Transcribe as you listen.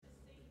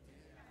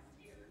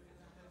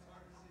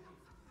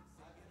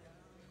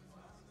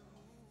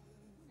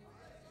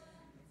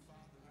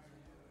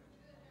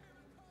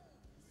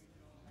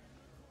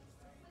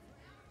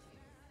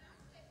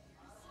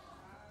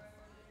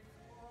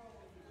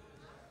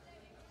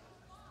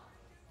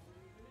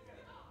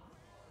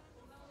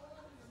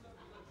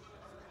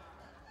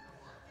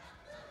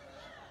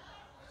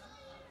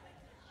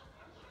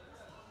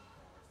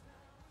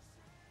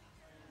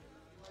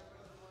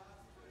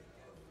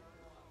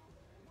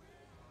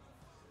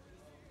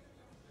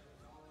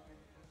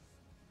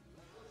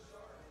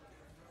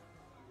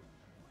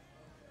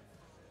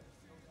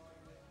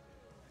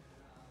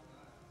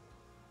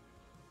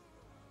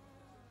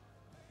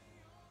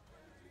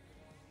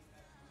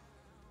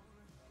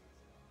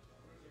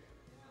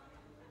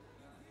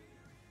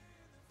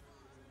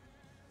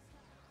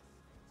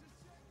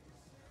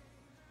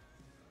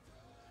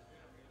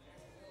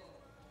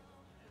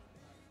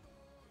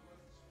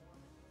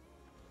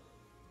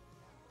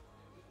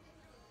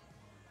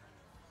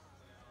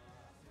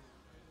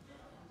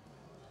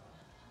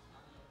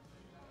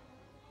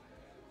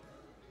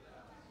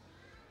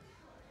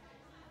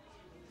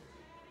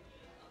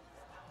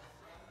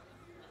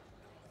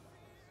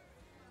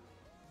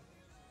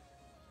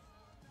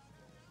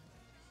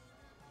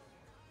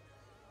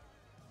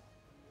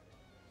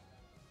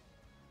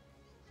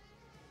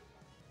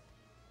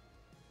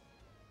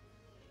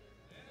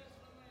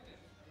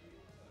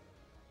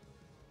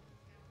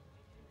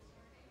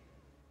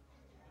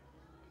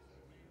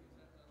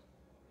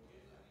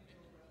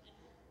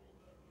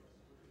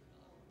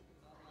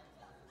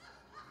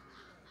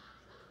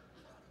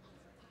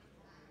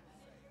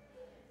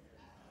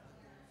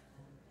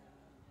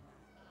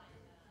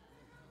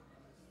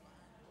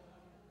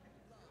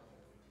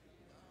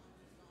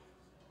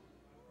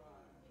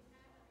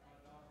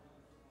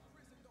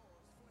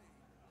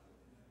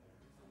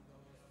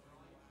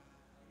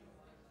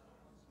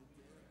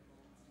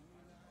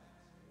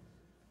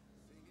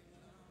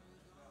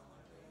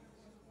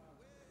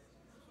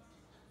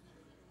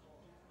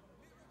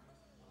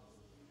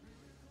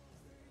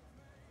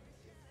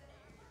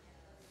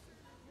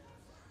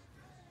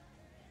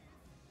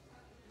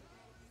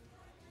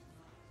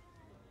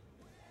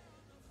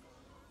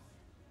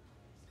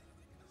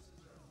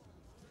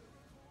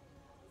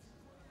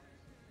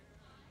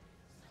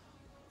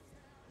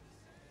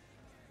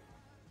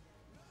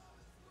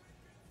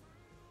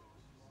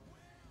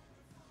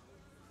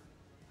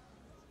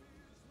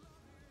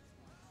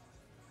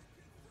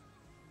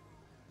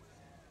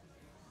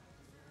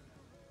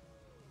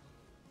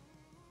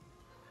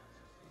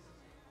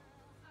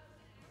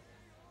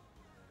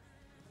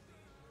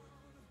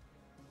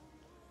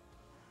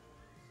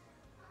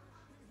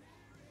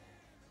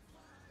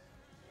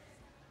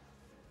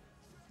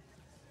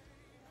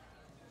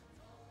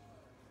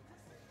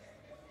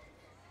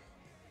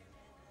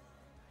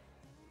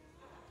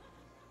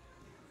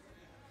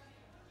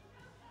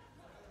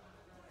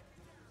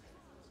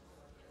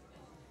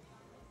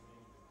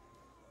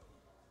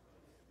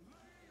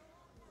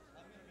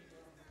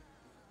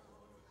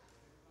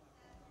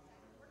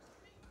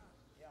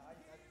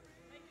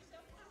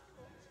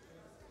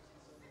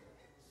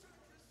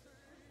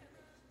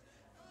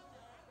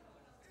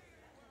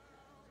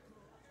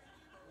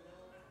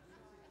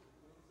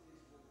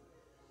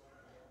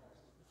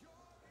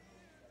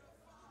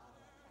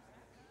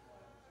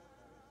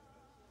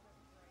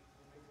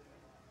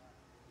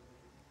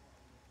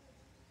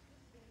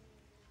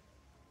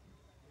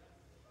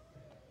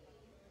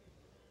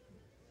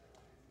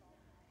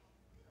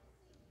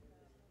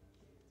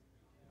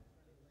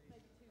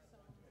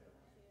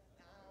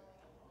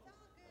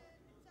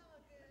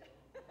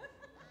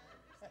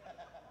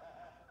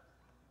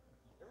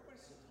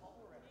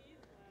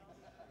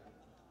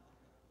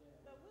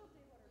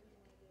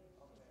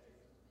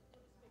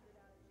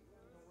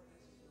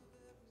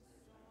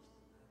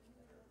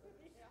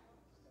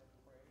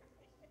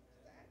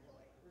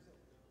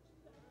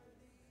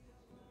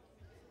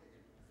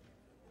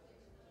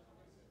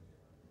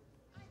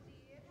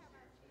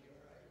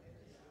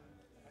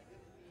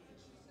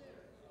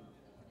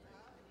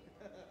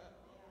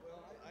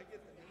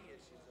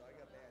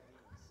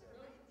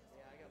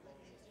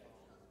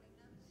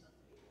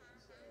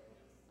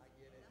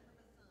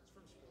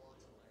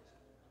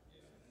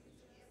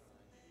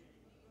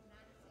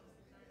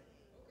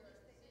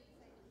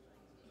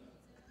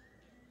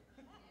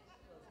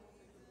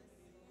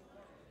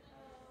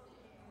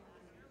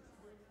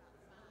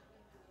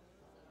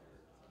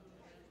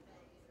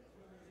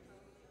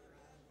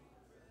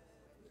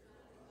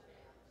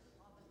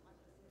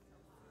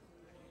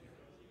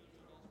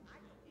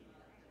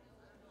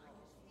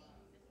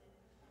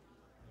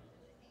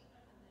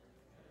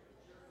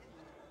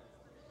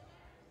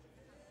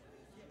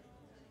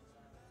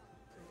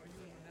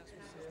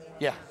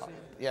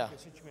Yeah.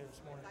 get situated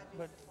this morning.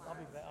 But I'll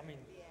be back. I mean,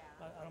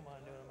 I don't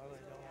mind doing them. I really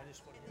don't. I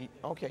just want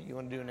to. Okay, you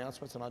want to do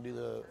announcements and I'll do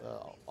the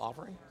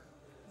offering?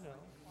 No,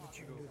 but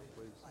you can do it.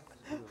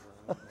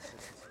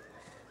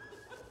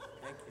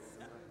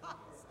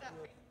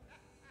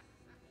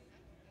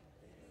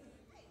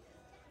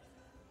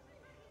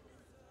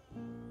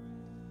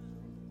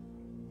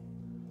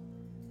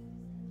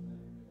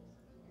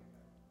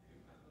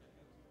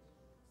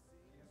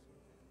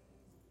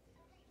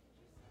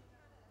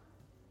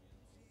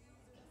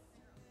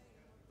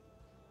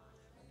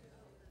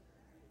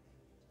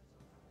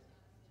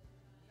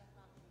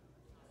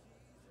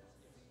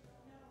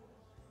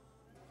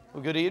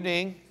 Well, good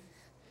evening.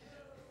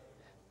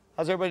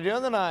 How's everybody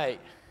doing tonight?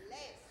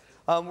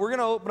 We're going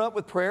to open up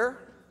with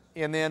prayer,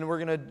 and then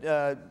we're going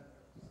to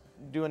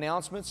do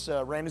announcements.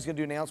 Randy's going to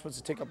do announcements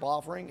to take up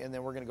offering, and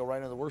then we're going to go right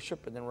into the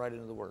worship and then right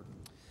into the Word.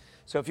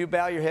 So if you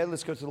bow your head,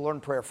 let's go to the Lord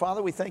in prayer.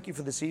 Father, we thank you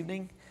for this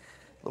evening.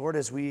 Lord,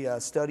 as we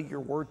study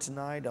your Word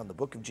tonight on the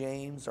book of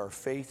James, our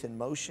faith in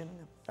motion,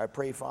 I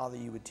pray, Father,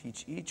 you would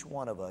teach each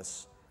one of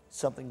us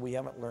something we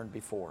haven't learned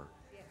before.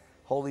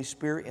 Holy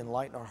Spirit,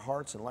 enlighten our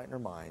hearts, enlighten our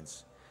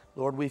minds.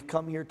 Lord, we've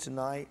come here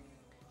tonight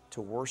to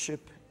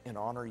worship and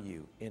honor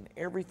you in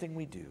everything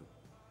we do.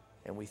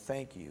 And we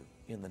thank you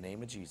in the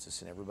name of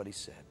Jesus. And everybody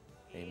said,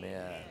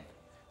 amen.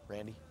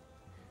 Randy?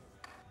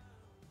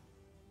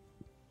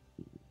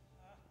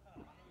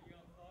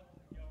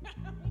 We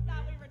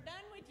thought we were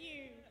done with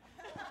you.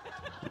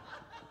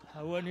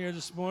 I wasn't here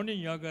this morning.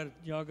 Y'all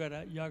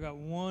got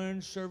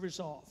one service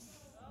off.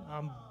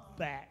 I'm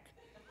back.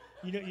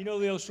 You know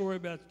the old story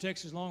about the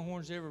Texas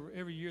Longhorns.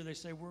 Every year they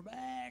say we're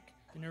back,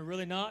 and they're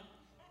really not.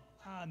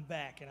 I'm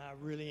back, and I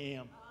really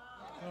am.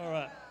 All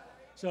right.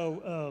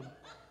 So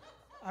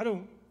I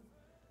don't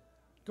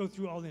go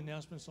through all the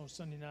announcements on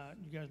Sunday night.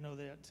 You guys know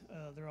that.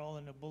 They're all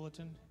in the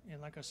bulletin.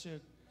 And like I said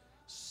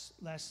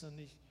last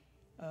Sunday,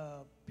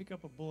 pick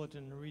up a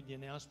bulletin and read the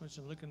announcements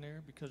and look in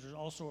there, because there's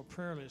also a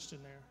prayer list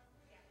in there.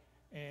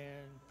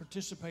 And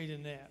participate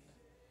in that.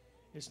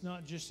 It's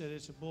not just that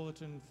it's a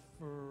bulletin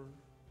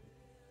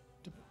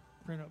to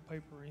print up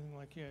paper or anything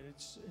like that.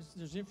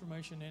 There's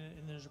information in it,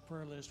 and there's a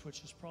prayer list,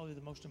 which is probably the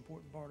most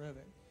important part of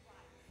it.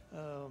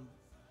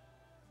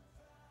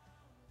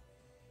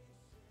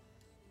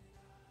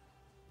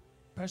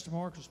 Pastor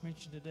Marcus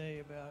mentioned today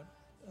about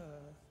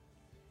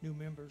new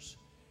members,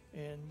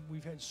 and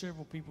we've had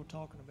several people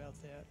talking about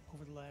that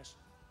over the last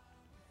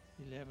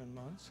 11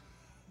 months.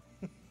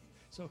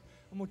 So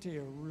I'm going to tell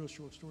you a real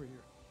short story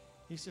here.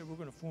 He said, we're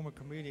going to form a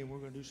committee, and we're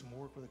going to do some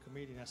work with a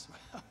committee. And I said,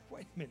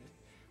 wait a minute.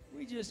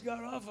 We just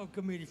got off a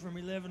committee from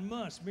 11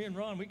 months. Me and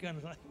Ron, we kind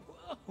of like,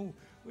 whoa,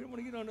 we don't want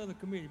to get on another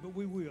committee, but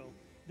we will.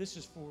 This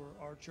is for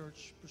our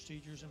church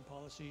procedures and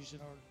policies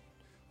and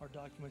our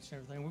documents and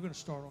everything. We're going to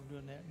start on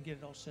doing that and get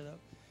it all set up.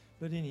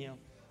 But anyhow,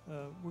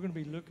 we're going to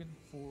be looking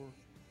for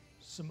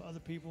some other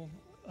people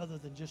other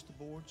than just the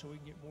board, so we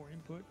can get more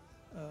input.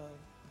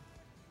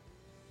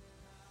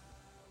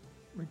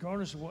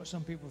 Regardless of what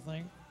some people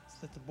think,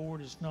 that the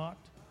board is not,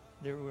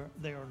 we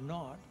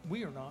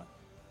are not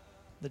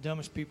the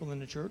dumbest people in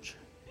the church,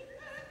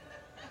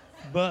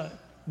 but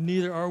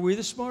neither are we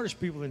the smartest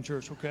people in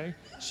church. Okay,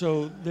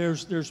 so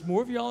there's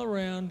more of y'all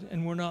around,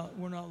 and we're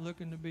not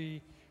looking to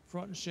be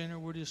front and center.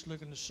 We're just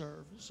looking to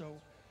serve. So,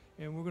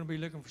 and we're going to be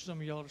looking for some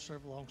of y'all to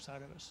serve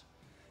alongside of us.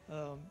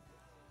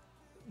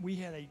 We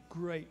had a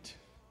great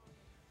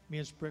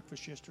men's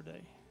breakfast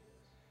yesterday.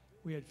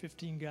 We had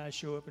 15 guys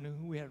show up,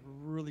 and we had a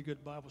really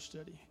good Bible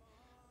study.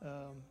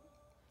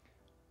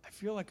 I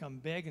feel like I'm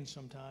begging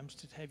sometimes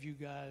to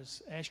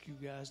ask you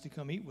guys to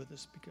come eat with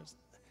us, because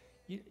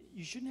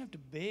you shouldn't have to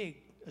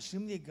beg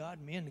Assembly of God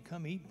men to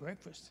come eat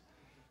breakfast.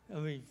 I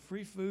mean,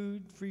 free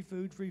food.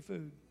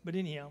 But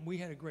anyhow, we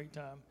had a great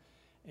time,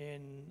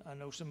 and I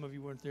know some of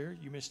you weren't there.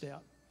 You missed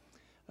out.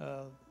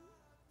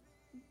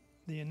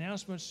 The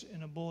announcements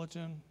in a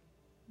bulletin,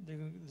 they're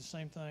the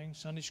same thing: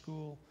 Sunday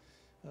school,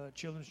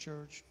 children's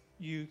church,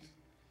 youth,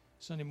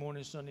 Sunday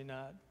morning, Sunday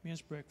night,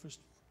 men's breakfast,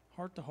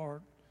 heart to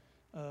heart.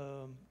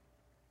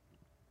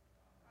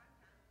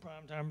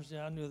 Prime timers,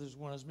 yeah, I knew there's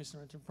one I was missing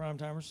right there, prime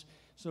timers.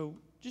 So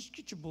just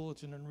get your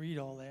bulletin and read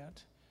all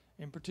that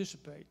and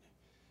participate.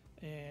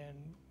 And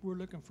we're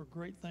looking for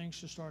great things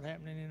to start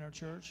happening in our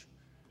church.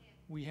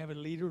 We have a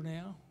leader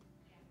now,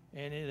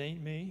 and it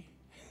ain't me.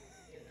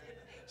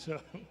 So,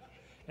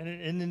 and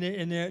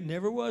it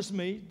never was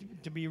me,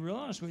 to be real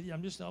honest with you.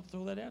 I'll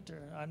throw that out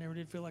there. I never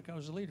did feel like I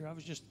was a leader. I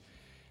was just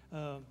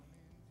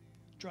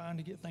trying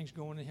to get things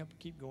going and help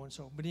keep going.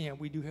 So, but anyhow,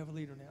 we do have a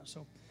leader now.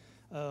 So,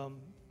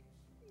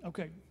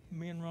 okay,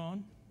 me and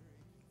Ron,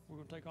 we're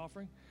going to take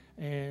offering.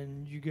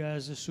 And you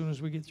guys, as soon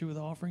as we get through with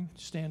the offering,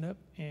 stand up.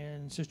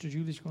 And Sister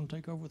Julie's going to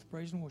take over with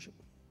praise and worship.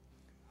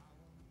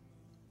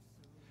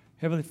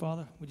 Heavenly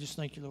Father, we just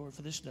thank you, Lord,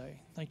 for this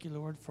day. Thank you,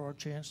 Lord, for our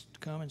chance to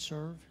come and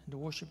serve and to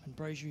worship and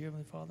praise you,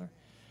 Heavenly Father.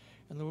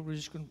 And, Lord, we're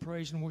just going to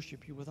praise and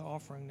worship you with our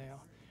offering now.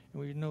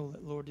 And we know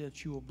that, Lord,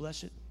 that you will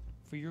bless it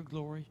for your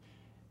glory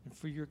and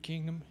for your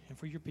kingdom and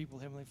for your people,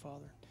 Heavenly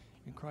Father.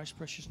 In Christ's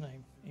precious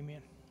name,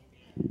 amen.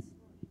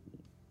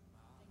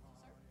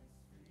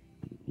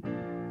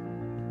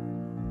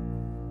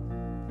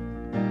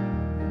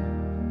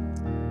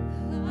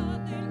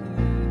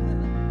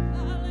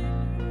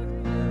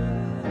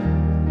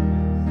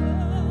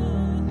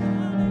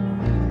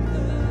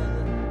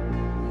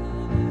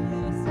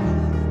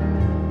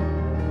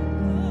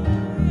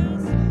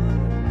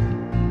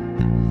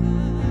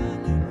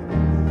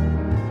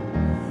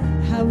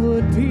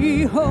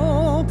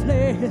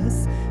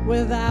 hopeless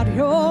without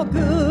your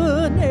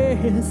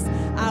goodness.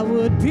 I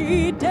would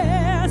be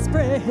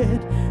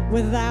desperate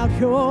without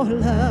your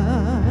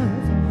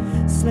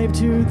love. Slave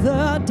to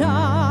the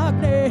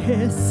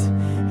darkness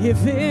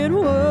if it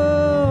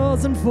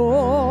wasn't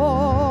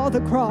for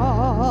the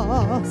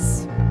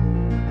cross.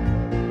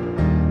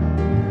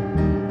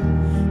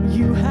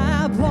 You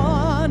have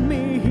won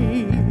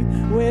me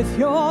with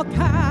your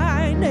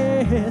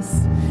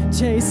kindness.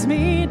 Chase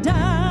me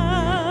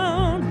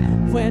down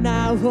when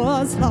I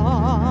was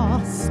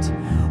lost.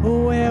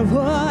 Where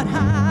would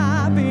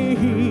I be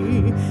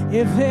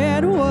if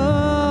it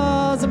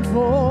wasn't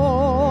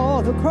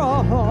for the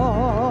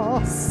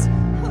cross?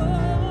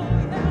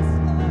 Oh, yes,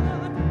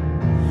 Lord.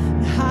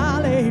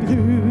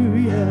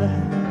 Hallelujah.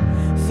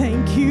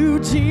 Thank you,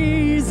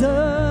 Jesus.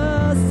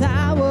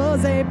 I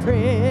was a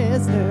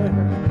prisoner.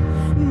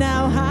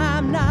 Now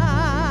I'm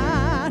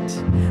not.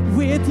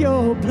 With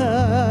your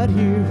blood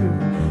you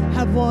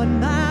have won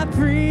my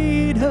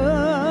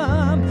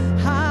freedom.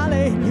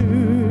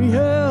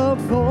 Hallelujah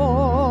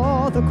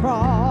for the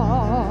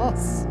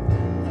cross. Oh,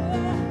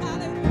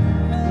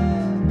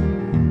 hallelujah.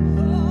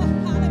 Oh,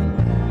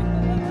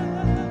 hallelujah.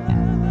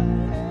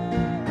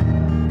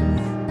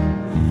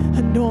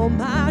 And all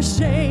my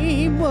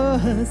shame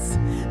was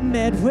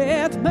met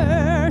with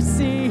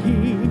mercy.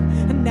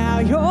 And now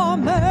your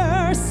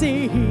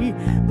mercy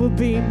will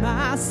be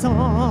my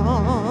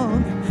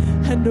song.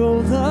 And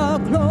all the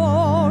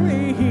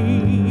glory,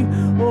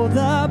 all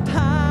the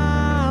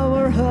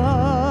power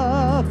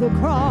of the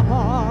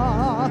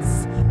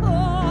cross.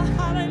 Oh,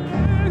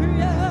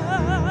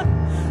 hallelujah,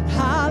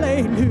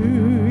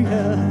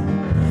 hallelujah.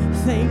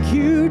 Thank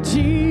you,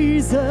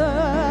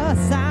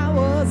 Jesus. I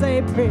was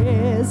a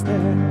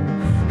prisoner,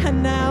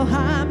 and now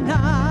I'm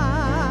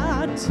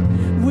not.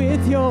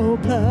 With your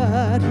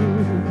blood,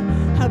 you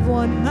have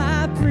won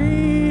my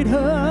freedom.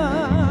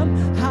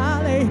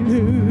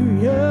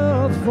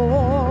 Hallelujah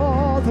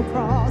for the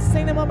cross.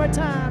 Sing them one more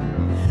time.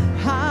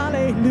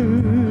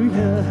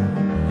 Hallelujah.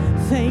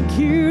 Thank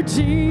you,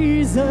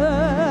 Jesus.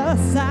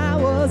 I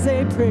was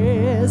a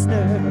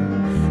prisoner,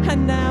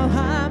 and now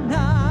I'm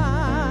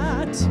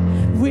not.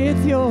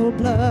 With your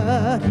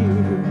blood, you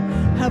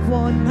have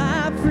won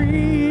my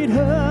freedom.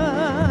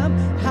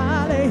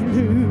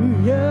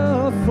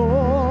 Hallelujah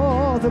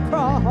for the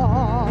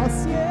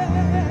cross.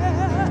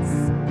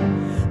 Yes.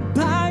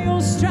 By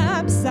your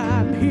stripes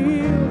I'm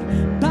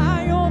healed.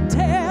 By your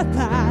death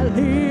I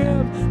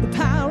live. The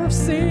power of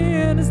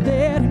sin is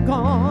dead and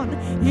gone.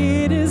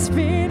 It is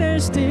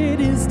finished, it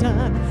is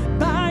done.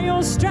 By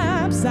your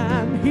stripes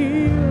I'm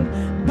healed.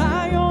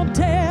 By your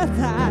death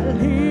I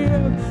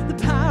live. The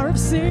power of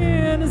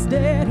sin is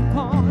dead and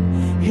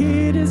gone.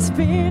 It is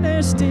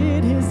finished,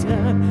 it is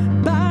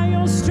done. By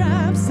your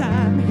stripes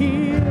I'm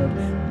healed.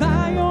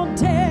 By your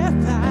death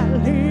I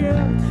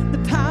live.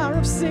 The power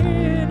of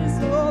sin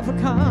is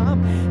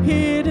overcome.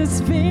 It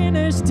is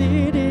finished,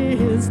 it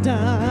is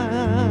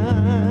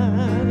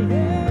done.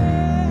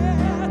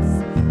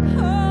 Yes.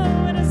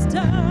 Oh, it is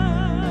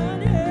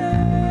done.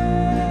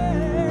 Yes.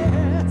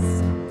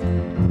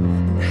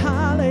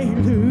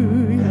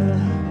 Hallelujah.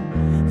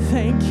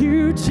 Thank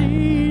you,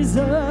 Jesus.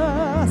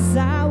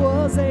 I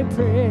was a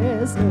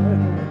prisoner,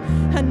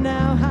 and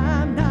now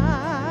I'm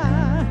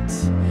not.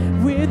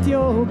 With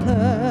your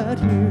blood,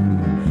 you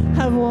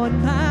have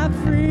won my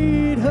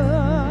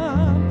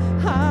freedom.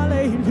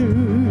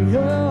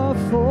 Hallelujah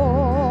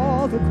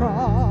for the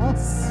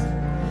cross.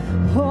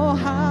 Oh,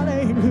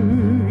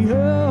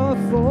 hallelujah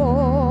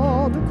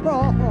for the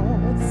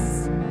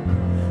cross.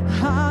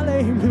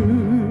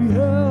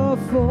 Hallelujah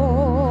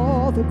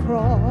for the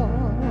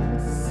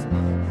cross.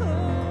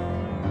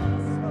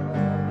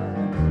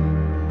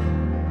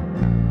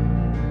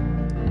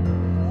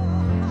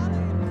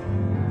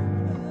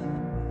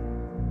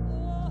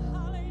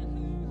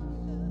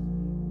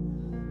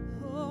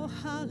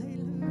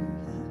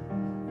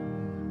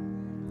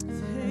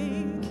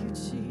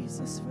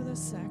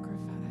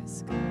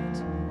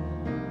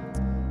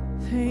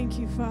 Thank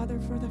you, Father,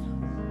 for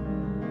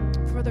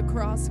the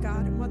cross,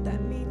 God, and what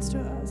that means to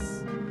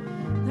us.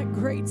 That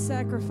great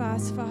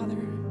sacrifice, Father.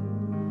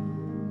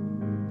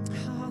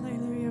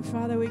 Hallelujah,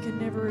 Father, we can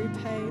never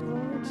repay,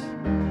 Lord.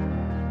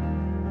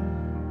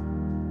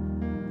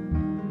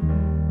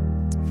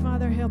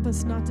 Father, help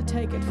us not to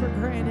take it for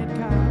granted,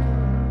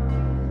 God,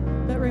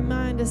 but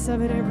remind us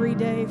of it every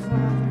day,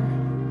 Father.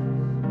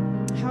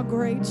 How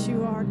great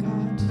you are,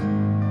 God.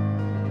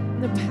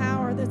 The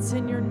power that's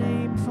in your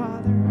name,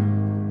 Father.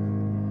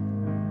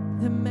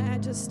 The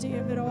majesty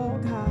of it all,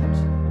 God.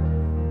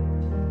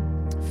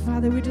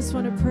 Father, we just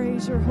want to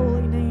praise your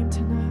holy name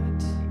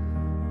tonight.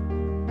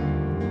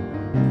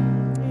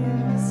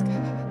 Yes,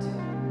 God.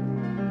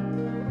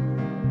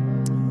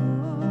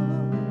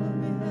 Oh,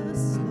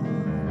 yes,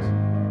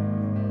 Lord.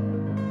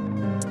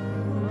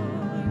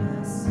 Oh,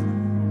 yes,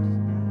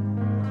 Lord.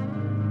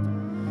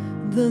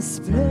 The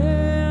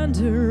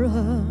splendor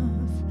of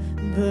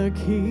the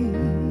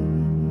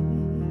King,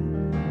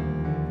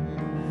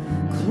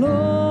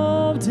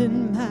 clothed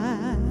in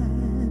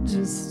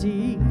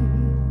majesty,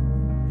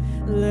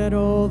 Let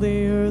all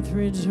the earth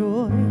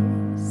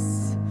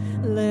rejoice.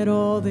 Let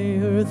all the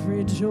earth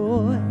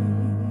rejoice.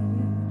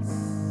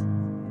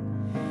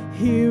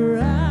 He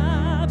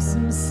wraps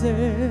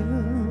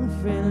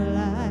himself in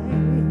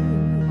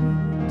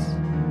light,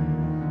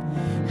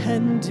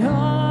 and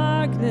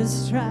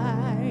darkness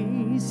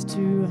tries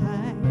to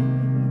hide,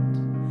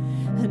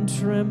 and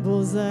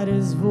trembles at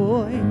his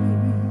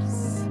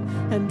voice,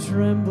 and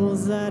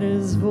trembles at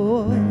his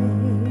voice.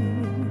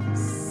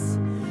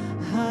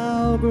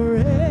 How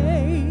great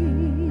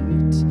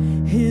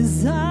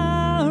is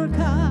our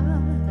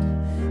God.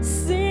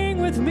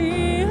 Sing with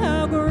me,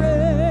 how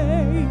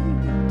great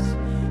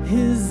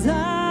is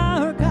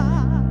our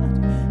God.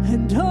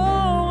 And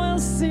oh, we'll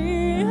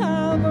see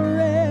how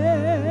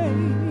great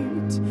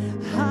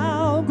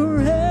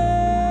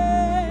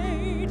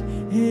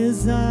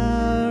is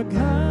our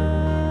God.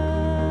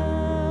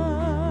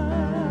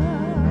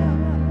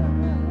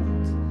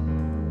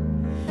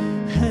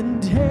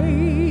 And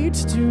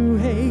age to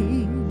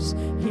age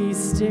he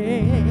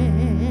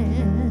stands.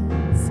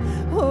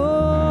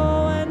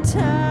 Oh, and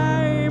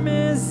time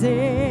is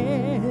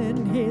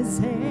in his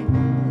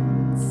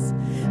hands,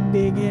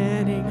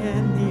 beginning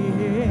and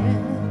the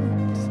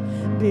end,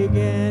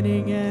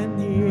 beginning and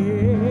the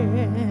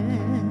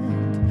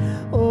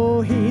end.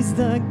 Oh, he's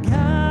the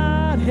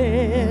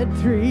Godhead,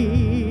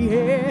 three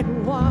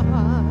in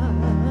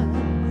one.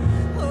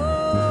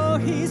 Oh,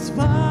 he's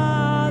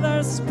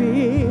Father,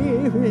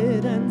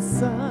 Spirit, and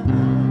Son,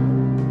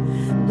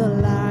 the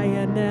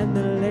Lion and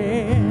the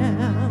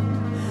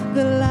Lamb,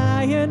 the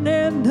Lion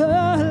and the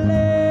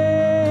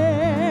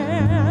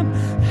Lamb.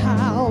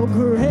 How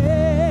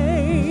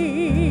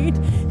great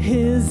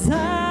is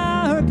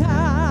our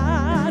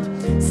God.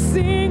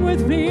 Sing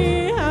with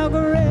me, how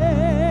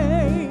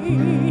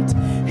great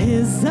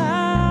is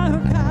our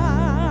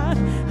God.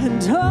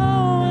 And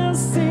oh, we'll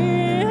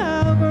see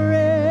how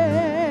great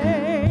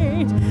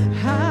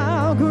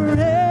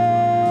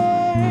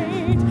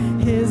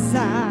is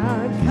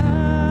our God.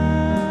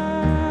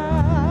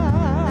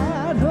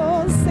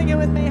 Oh, sing it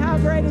with me, how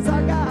great is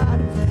our God.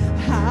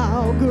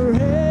 How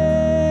great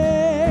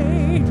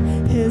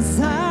is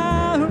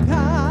our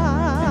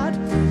God.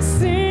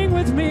 Sing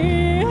with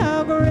me,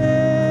 how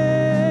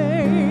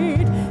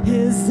great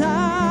is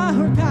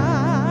our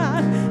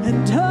God.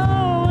 And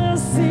oh, we'll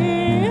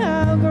see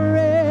how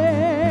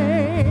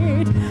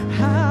great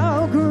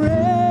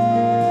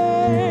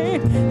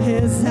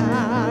is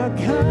our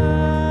God.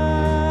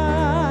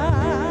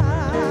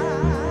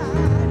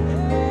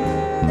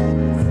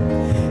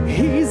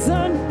 He's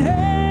a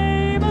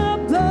name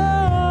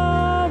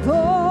above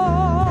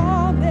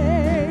all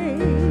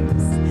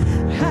names,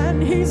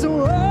 and he's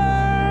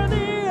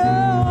worthy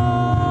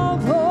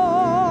of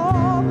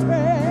all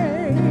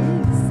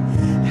praise.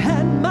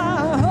 And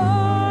my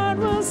heart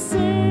will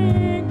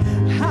sing,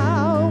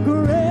 how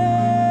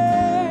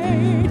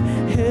great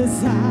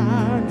is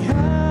our God.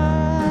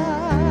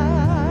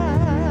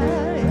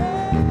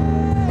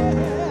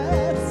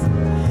 Yes.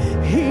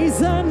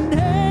 He's a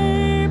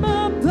name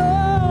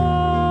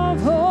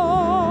above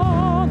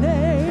all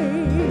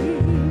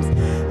names,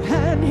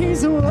 and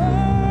he's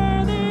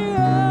worthy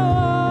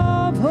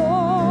of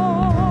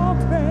all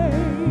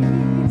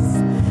praise.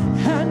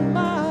 And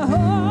my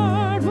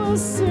heart will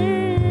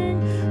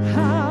sing,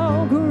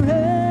 how great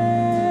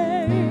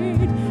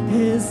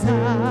is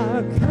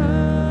our God.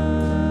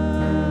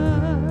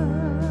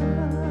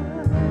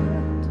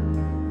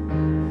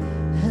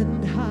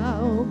 And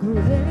how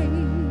great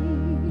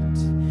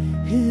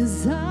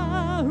is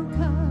our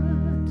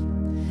God.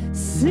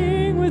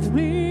 Sing with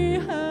me,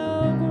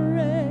 how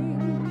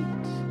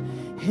great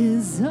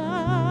is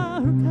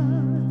our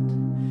God.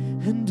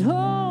 And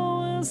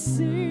oh, we'll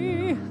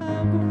see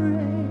how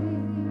great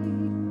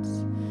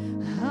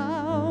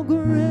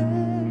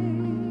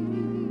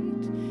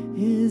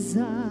is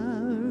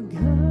our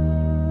God.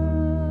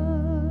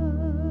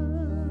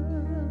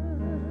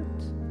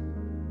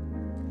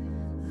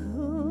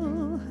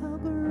 Oh, how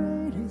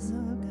great is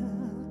our God.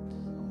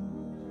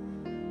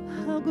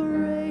 How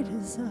great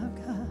is our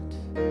God.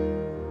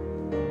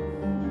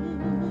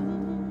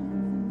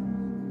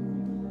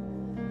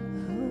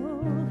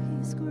 Oh,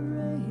 he's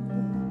great,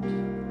 Lord.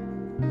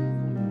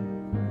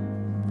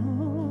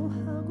 Oh,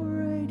 how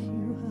great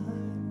you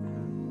are.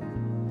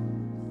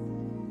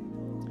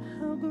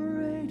 How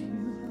great you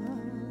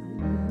are,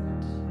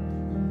 Lord.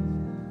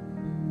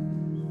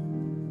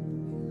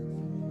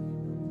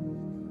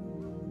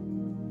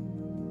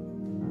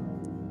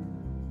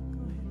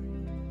 Go ahead, Rick.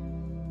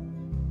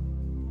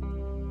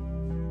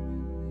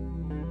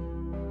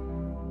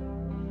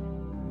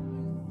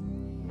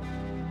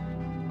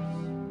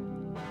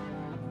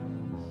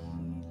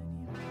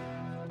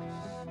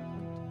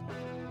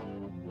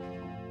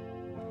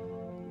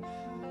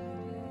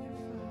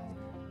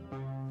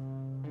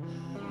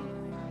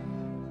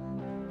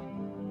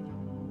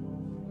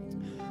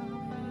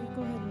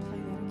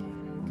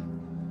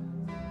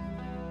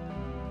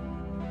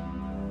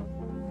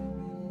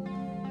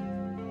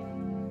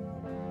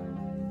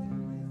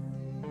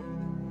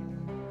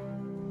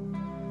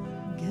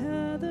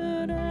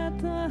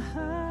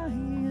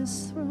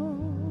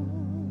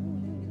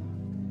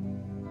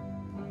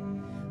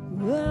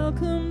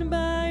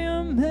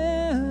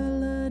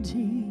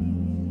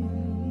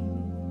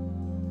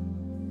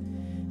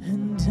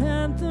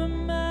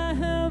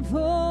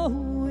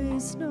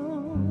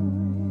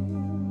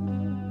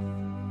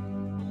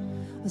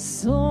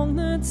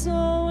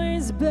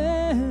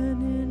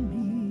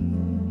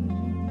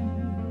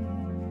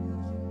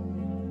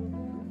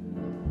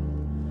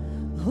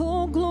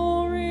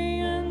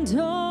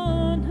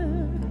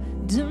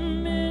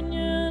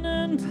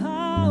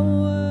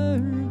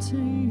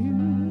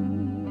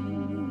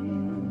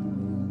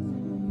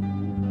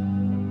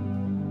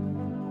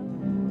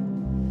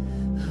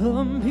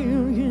 A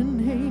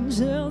million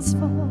angels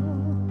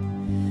fall,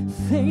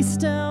 face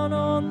down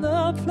on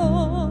the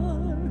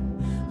floor,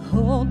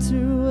 all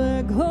to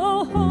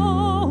echo,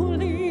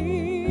 holy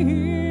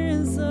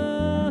is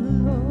the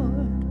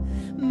Lord.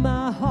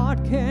 My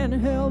heart can't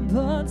help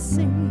but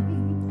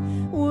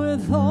sing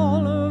with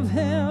all of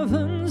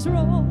heaven's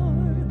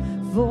roar,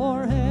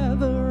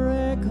 forever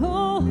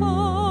echo,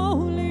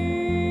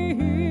 holy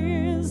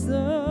is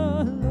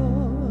the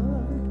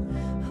Lord.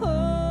 Oh,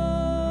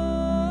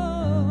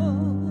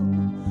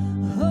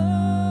 oh,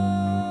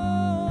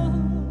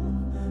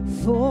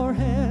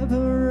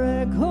 forever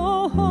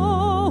echo,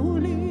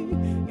 holy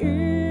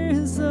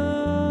is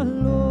the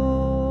Lord.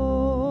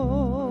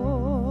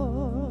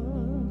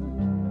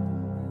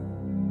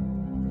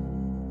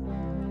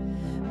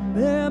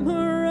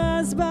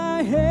 Memorized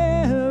by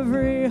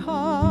every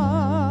heart,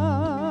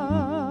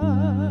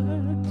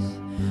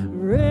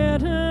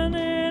 written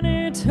in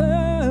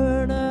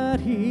eternity,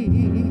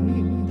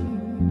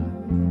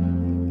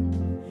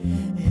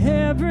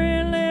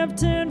 every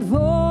lifted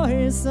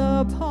voice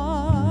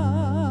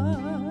apart,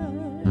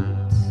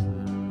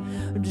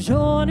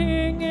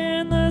 joining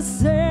in the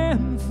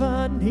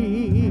symphony.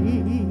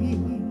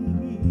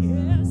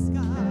 Yes,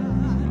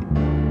 God.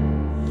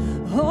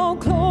 Oh,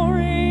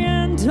 glory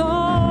and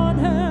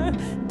honor,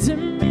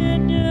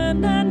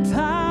 dominion and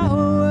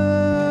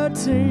power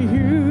to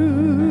you.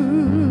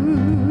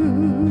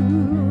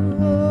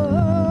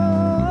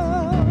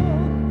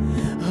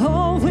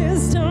 Oh,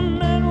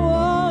 wisdom and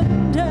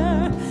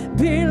wonder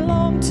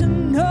belong to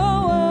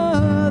no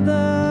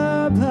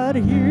other but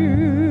you.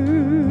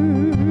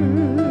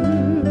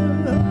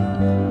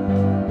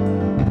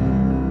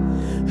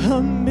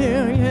 A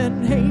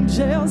million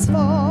angels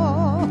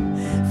fall,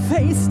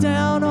 face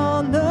down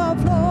on the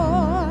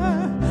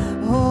floor,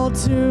 all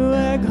to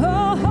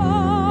echo,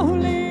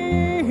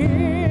 holy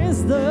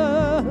is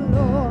the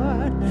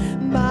Lord.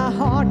 My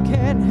heart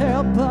can't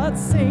help but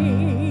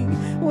sing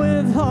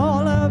with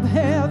all of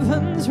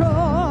heaven's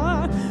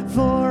roar,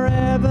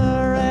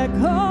 forever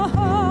echo,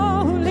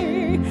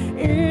 holy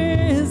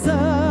is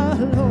the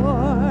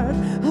Lord.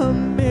 A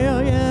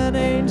million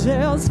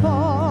angels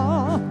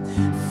fall,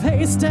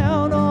 face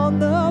down on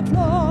the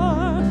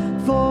floor,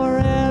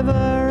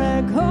 forever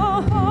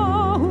echo,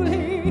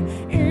 holy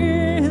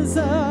is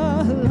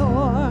the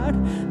Lord.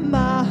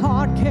 My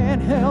heart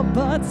can't help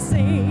but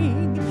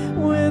sing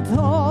with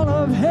all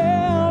of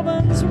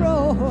heaven's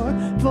roar,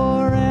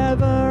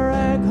 forever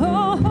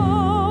echo,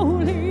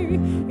 holy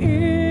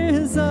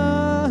is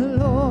the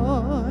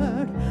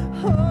Lord.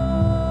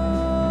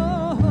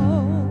 Oh,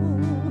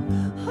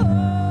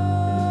 holy,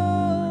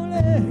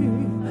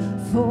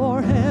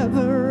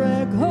 forever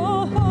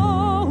echo,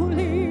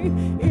 holy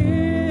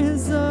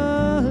is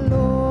the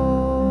Lord.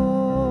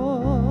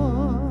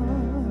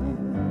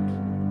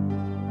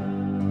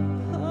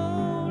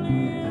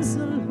 Holy is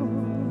the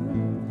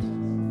Lord.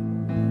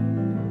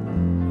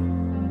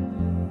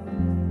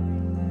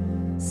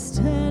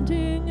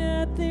 Standing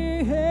at the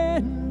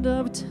end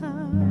of time,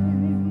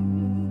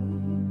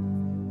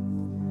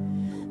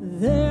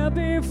 there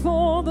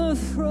before the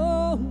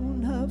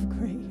throne of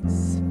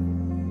grace,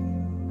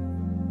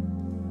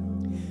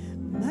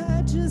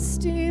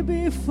 majesty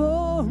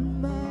before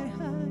my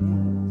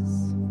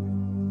eyes,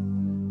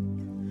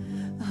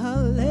 I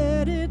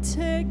let it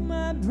take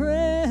my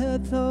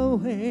breath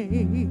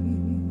away.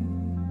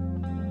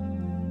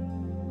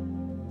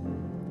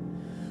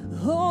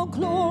 Oh,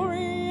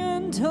 glory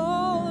and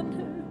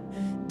honor,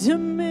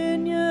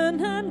 dominion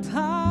and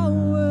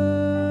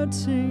power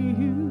to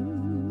you.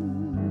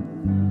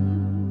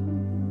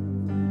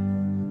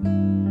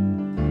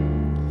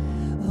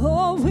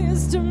 Oh,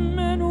 wisdom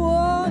and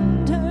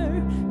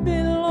wonder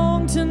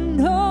belong to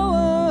no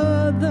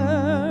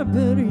other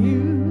but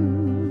you.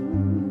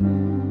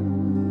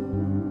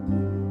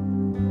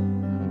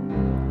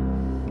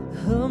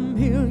 A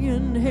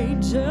million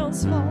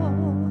angels fall,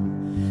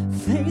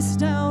 face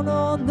down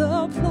on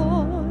the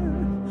floor,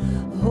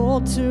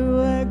 all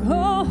to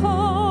echo,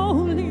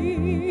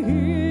 holy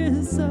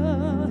is the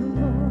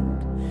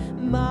Lord.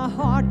 My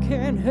heart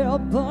can't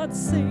help but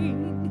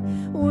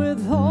sing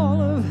with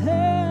all of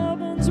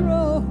heaven's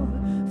roar,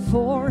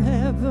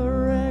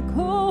 forever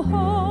echo,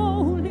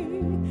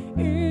 holy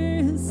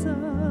is the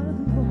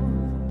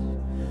Lord.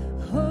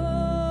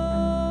 Holy,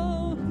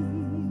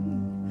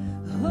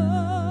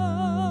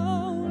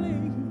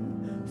 holy,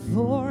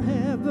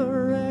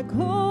 forever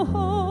echo,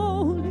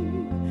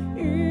 holy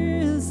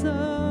is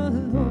the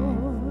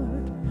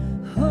Lord.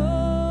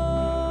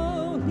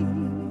 Holy,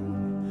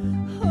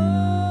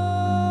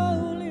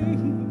 holy,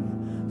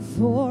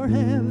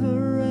 forever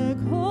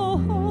echo,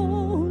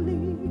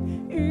 holy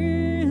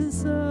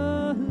is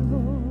the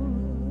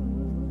Lord.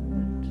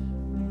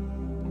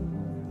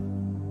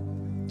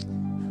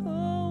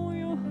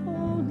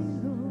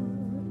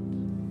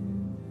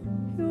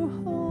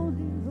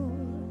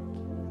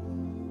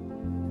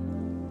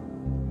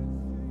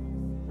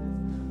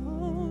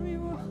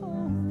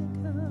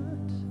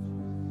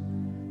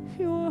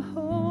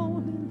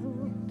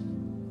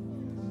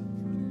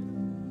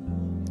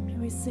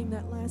 sing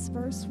that last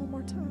verse one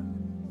more time?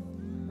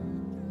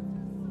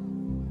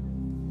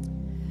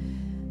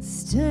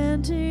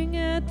 Standing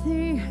at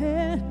the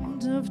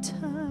end of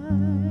time,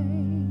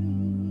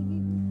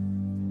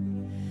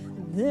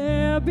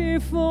 there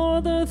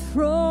before the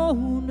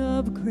throne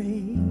of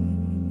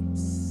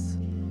grace,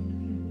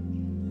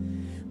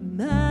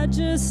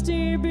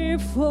 majesty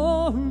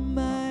before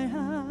my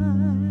eyes,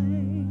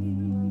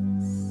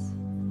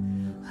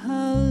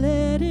 I'll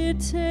let it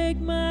take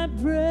my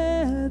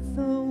breath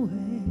away.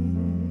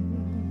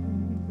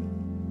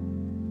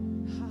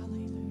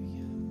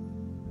 Hallelujah.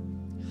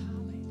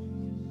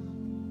 Hallelujah.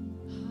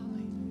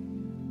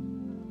 Hallelujah.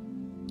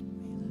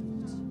 We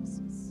love you,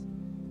 Jesus.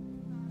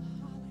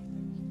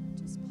 Hallelujah.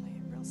 Just play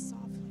it real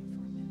softly for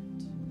a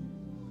minute.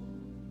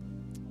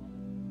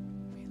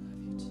 We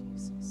love you,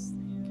 Jesus.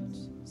 Thank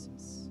you,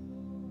 Jesus.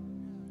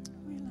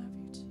 We love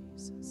you,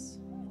 Jesus.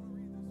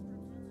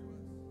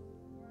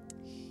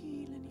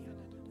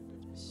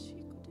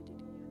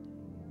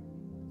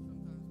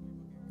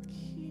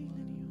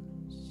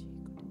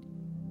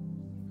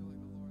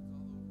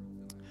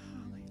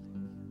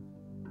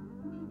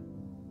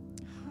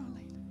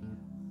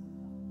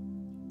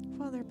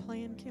 While they're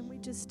playing, can we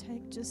just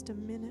take just a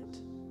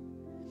minute?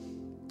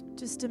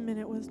 Just a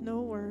minute with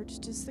no words,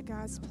 just the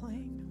guys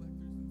playing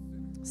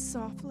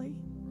softly.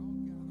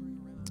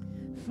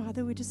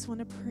 Father, we just want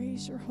to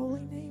praise your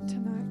holy name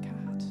tonight,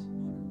 God.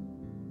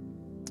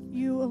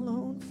 You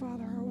alone,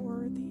 Father, are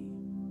worthy.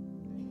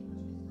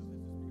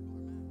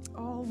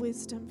 All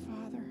wisdom,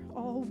 Father,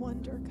 all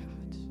wonder,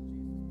 God,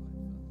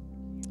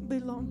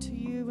 belong to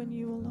you and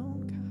you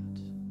alone, God.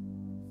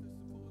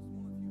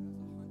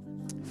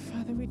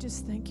 Father, we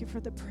just thank you for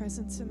the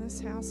presence in this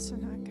house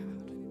tonight,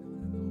 God.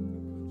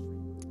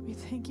 We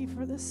thank you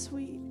for the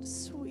sweet,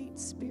 sweet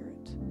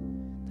Spirit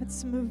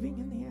that's moving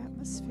in the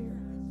atmosphere.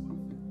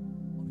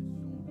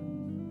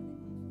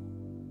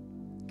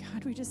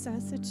 God, we just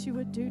ask that you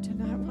would do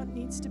tonight what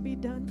needs to be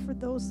done for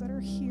those that are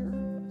here.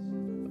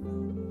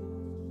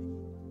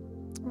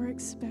 We're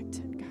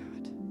expectant,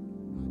 God.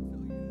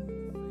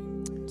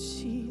 In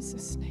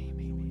Jesus' name,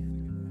 amen.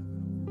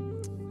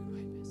 Go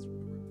ahead, Pastor.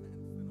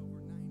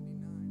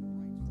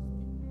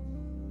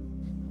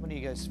 How many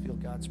of you guys feel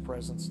God's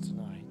presence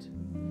tonight?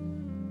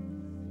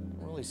 I'm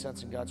really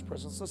sensing God's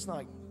presence. Let's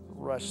not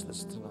rush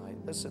this tonight.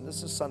 Listen,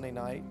 this is Sunday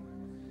night.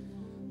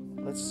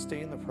 Let's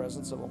stay in the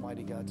presence of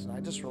Almighty God tonight.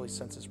 I just really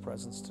sense His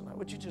presence tonight.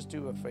 Would you just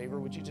do a favor?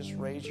 Would you just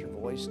raise your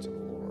voice to the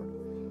Lord?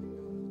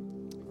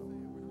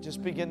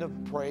 Just begin to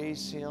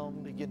praise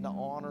Him. Begin to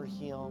honor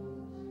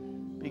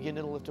Him. Begin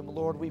to lift Him.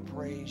 Lord, we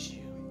praise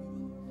You.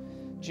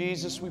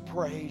 Jesus, we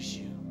praise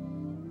You.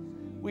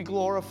 We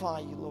glorify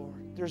You,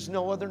 Lord. There's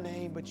no other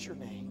name but Your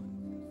name.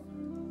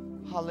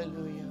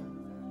 Hallelujah.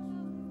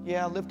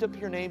 Yeah, lift up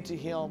your name to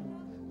Him.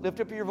 Lift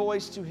up your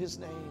voice to His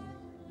name.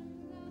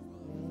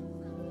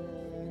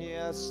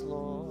 Yes,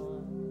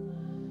 Lord.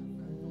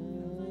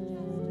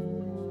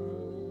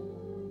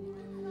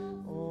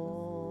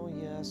 Oh,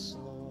 yes,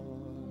 Lord.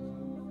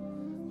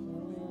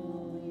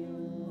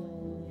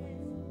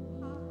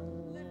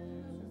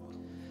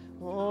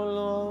 Oh,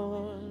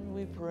 Lord,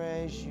 we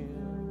praise You.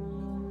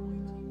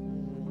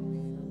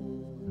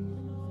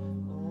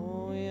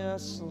 Oh,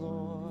 yes,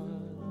 Lord.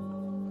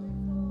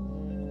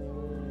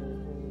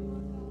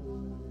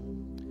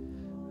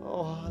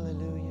 Oh,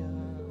 hallelujah.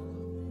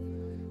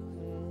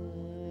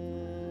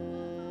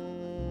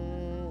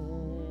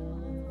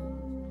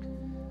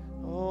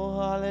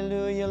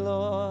 Hallelujah,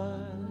 Lord.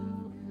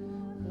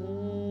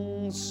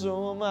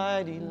 So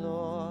mighty,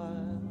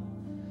 Lord.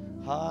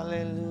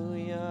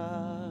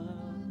 Hallelujah.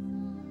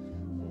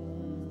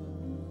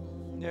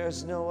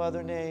 There's no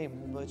other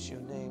name but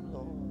Your name,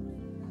 Lord.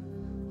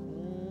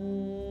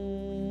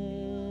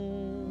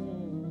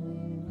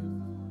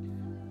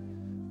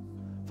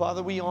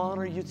 Father, we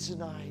honor You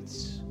tonight.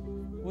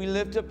 We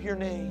lift up Your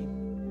name.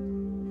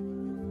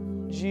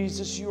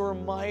 Jesus, You are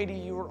mighty,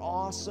 You are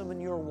awesome,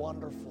 and You are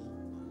wonderful.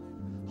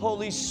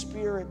 Holy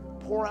Spirit,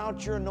 pour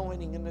out Your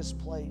anointing in this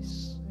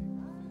place.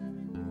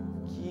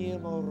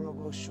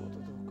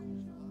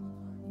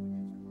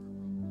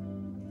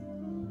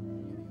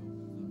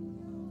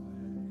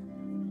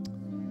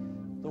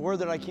 The word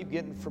that I keep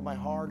getting from my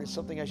heart is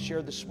something I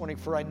shared this morning.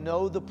 For I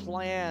know the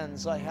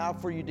plans I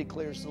have for you,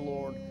 declares the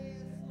Lord.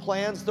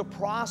 Plans to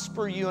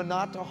prosper you and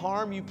not to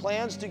harm you.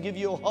 Plans to give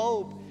you a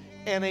hope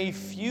and a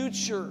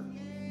future.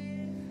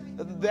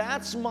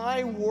 That's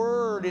my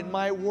word, and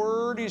my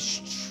word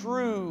is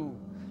true.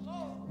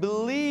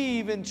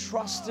 Believe and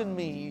trust in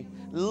me.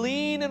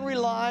 Lean and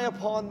rely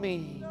upon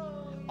me.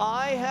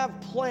 I have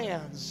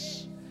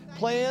plans,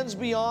 plans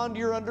beyond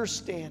your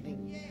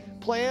understanding,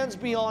 plans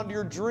beyond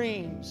your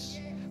dreams,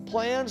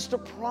 plans to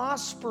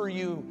prosper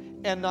you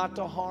and not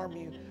to harm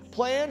you,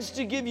 plans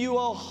to give you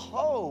a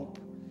hope,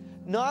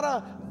 not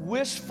a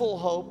wishful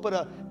hope, but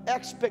an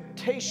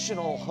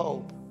expectational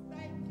hope.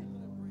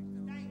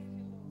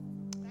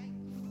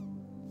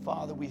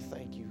 Father, we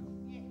thank You.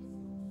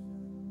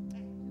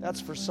 That's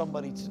for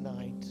somebody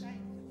tonight.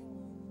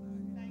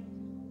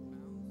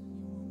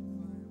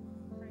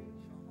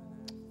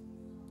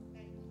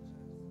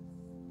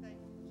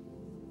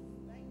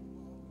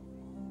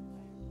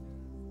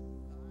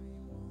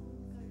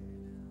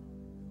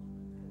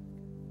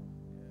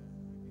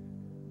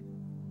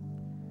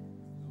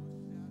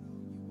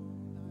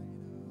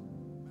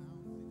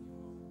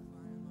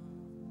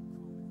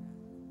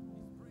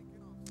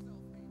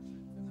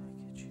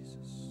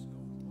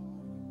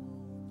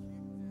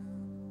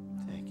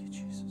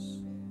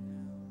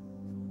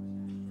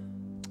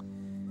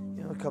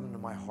 come into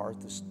my heart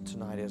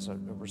tonight as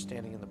we're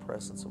standing in the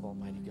presence of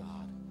Almighty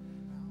God.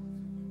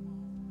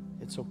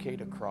 It's okay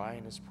to cry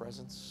in His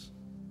presence.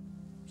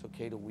 It's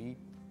okay to weep.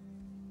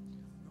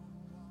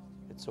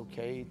 It's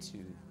okay to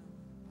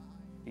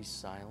be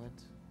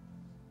silent.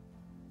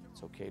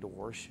 It's okay to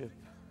worship.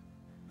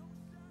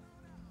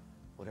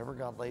 Whatever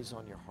God lays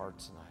on your heart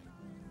tonight.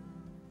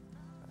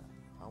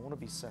 I want to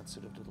be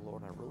sensitive to the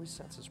Lord, and I really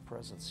sense His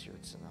presence here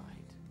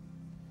tonight.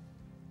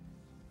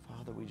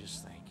 Father, we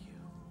just thank You.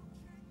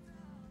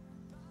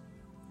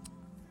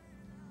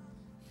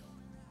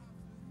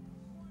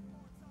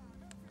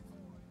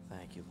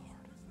 Thank You, Lord.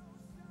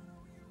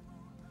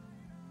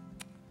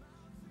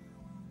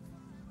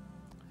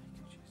 Thank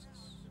You, Jesus.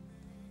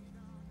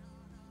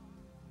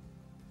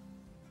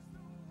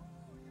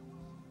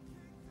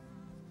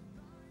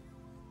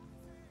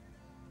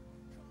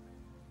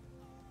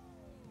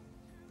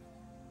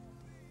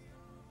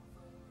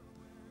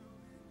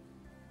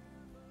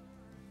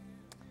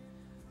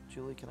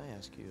 Julie, can I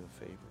ask you a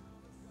favor?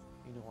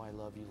 You know I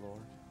love you,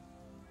 Lord.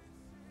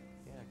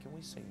 Yeah, can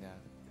we sing that?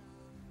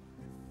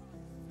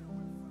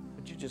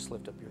 Would you just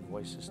lift up your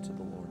voices to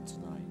the Lord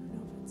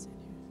tonight?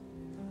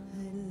 I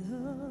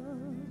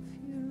love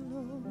You,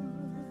 Lord,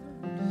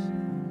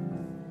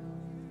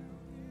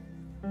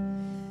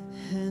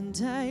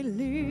 and I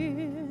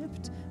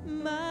lift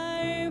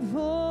my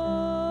voice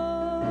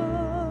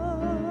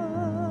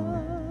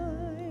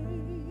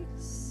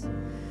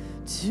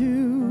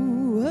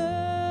to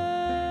worship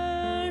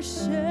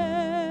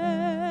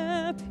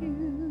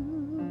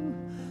You,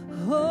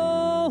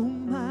 oh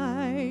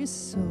my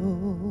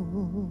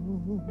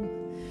soul,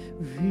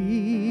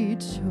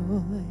 rejoice.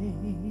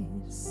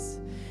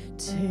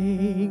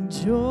 Take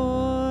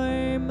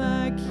joy,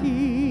 my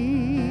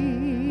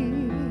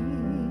King,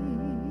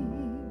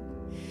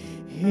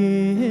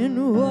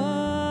 in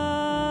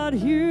what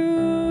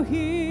You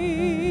hear.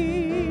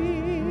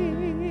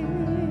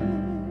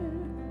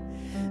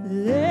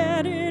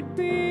 Let it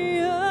be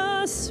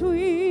a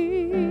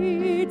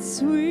sweet,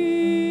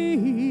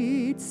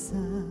 sweet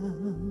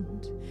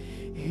sound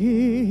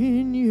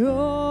in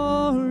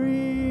Your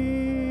ear.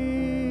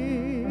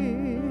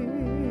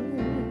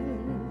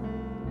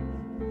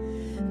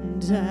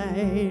 And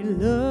I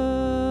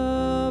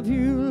love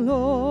You,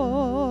 Lord,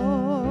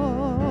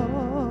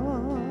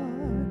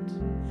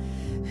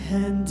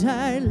 and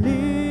I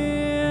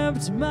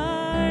lift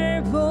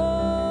my voice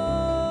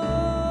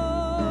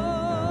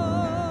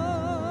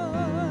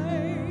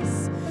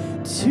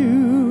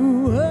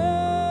to worship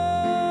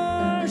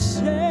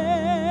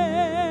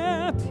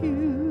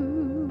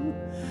You,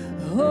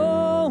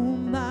 oh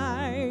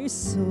my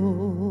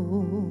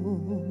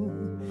soul,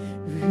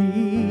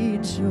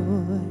 rejoice.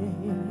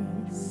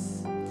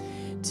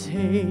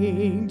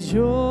 Take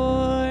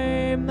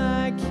joy,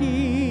 my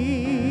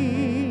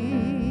King,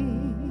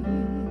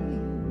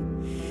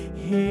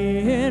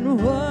 in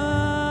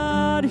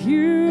what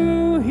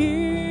You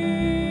hear.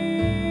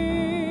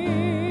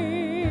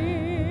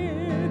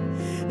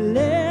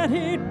 Let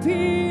it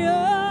be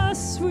a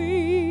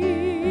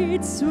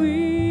sweet,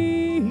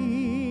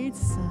 sweet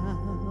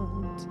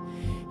sound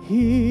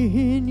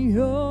in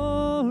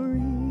Your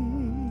ear.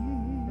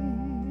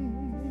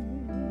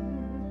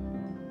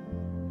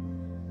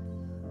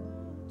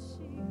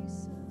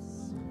 Jesus.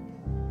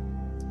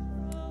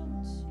 Oh,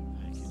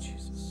 Thank You,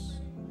 Jesus.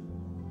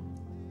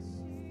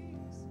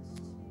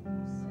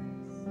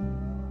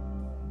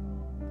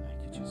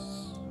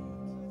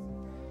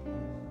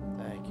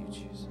 Thank You, Jesus. Thank You,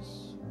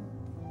 Jesus.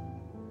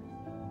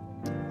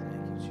 Thank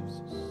You,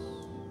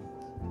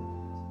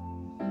 Jesus.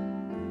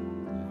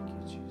 Thank You,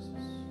 Jesus.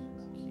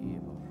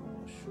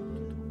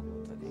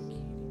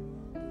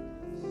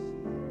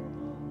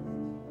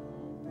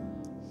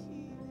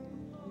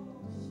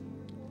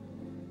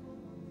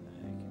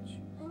 Thank You,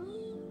 Jesus.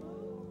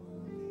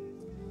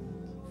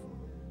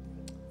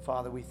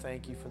 Father, we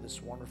thank You for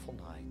this wonderful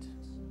night,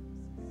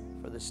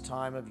 for this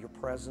time of Your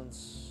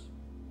presence.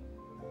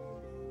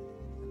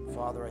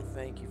 Father, I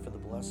thank You for the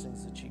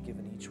blessings that You've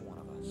given each one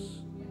of us,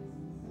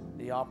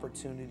 the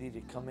opportunity to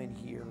come in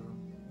here,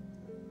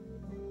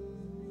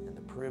 and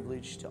the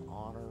privilege to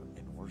honor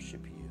and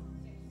worship You.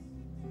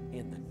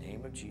 In the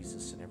name of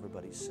Jesus, and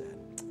everybody said,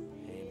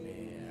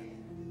 amen.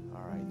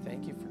 All right,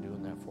 thank you for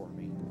doing that for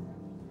me.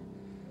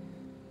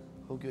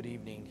 Oh, good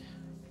evening.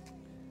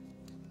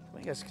 I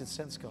think I can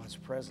sense God's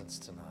presence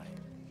tonight.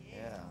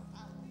 Yeah.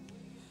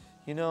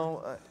 You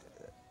know,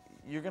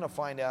 you're going to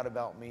find out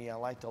about me. I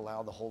like to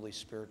allow the Holy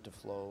Spirit to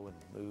flow and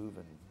move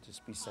and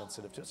just be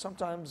sensitive to it.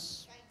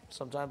 Sometimes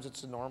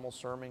it's a normal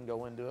sermon,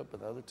 go into it,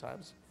 but other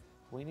times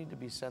we need to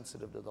be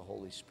sensitive to the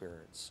Holy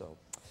Spirit. So,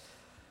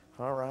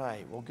 all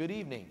right. Well, good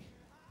evening.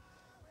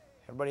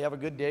 Everybody have a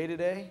good day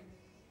today?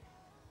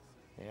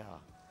 Yeah.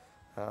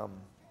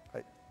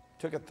 I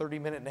took a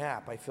 30-minute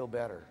nap. I feel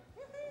better.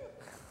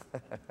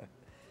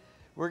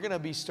 We're going to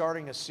be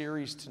starting a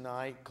series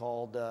tonight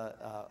called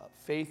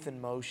Faith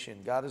in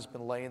Motion. God has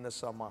been laying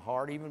this on my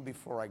heart even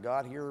before I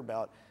got here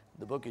about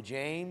the book of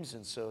James,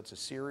 and so it's a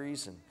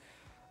series. And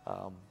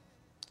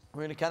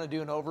We're going to kind of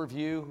do an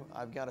overview.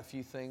 I've got a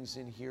few things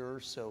in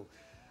here. So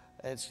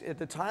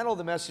the title of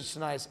the message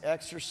tonight is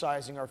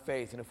Exercising Our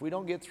Faith. And if we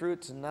don't get through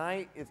it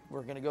tonight,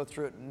 we're going to go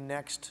through it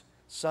next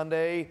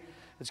Sunday.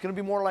 It's going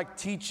to be more like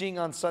teaching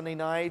on Sunday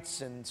nights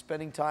and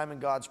spending time in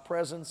God's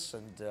presence.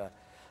 And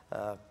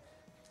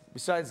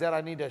besides that,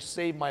 I need to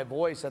save my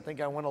voice. I think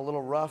I went a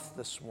little rough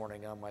this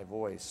morning on my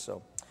voice.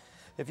 So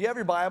if you have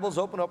your Bibles,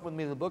 open up with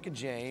me to the book of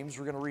James.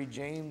 We're going to read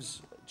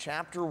James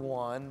chapter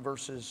 1,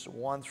 verses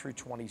 1 through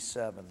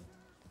 27.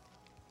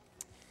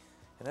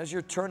 And as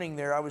you're turning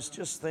there, I was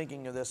just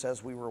thinking of this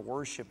as we were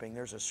worshiping.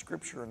 There's a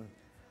scripture in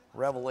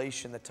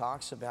Revelation that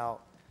talks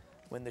about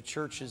when the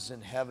church is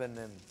in heaven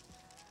and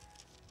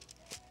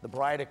the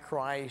bride of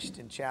Christ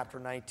in chapter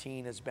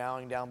 19 is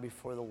bowing down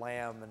before the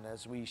Lamb. And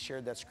as we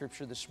shared that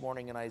scripture this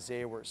morning in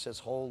Isaiah where it says,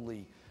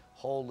 "Holy,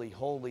 holy,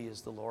 holy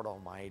is the Lord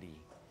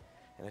Almighty."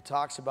 And it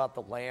talks about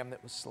the Lamb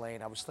that was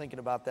slain. I was thinking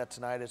about that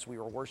tonight as we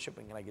were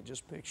worshiping, and I could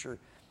just picture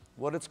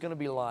what it's going to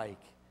be like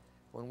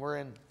when we're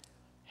in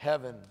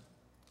heaven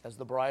as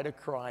the bride of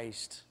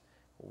Christ,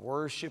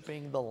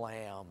 worshiping the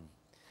Lamb.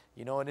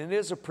 You know, and it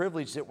is a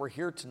privilege that we're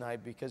here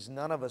tonight because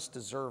none of us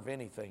deserve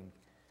anything,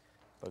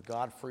 but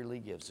God freely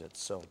gives it.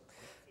 So,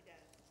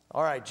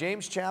 all right,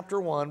 James chapter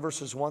 1,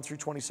 verses 1 through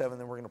 27,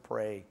 then we're going to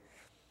pray.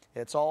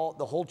 It's all,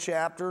 the whole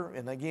chapter,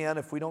 and again,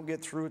 if we don't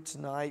get through it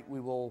tonight,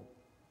 we will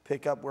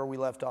pick up where we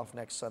left off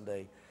next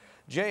Sunday.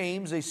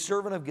 James, a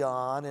servant of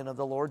God and of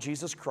the Lord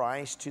Jesus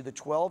Christ, to the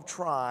 12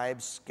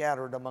 tribes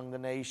scattered among the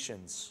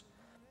nations.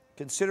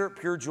 Consider it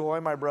pure joy,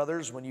 my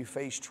brothers, when you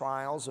face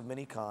trials of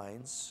many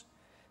kinds,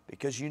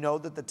 because you know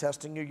that the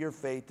testing of your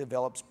faith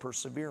develops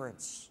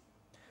perseverance.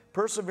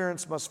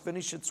 Perseverance must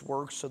finish its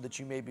work so that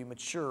you may be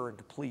mature and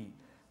complete,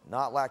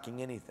 not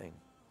lacking anything.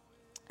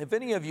 If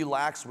any of you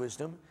lacks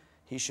wisdom,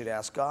 he should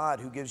ask God,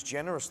 who gives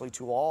generously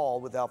to all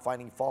without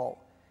finding fault,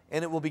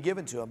 and it will be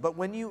given to him. But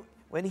when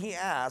he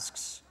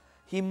asks,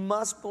 he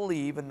must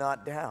believe and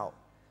not doubt,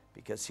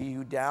 because he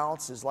who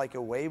doubts is like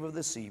a wave of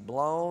the sea,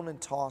 blown and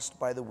tossed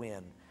by the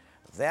wind.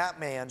 That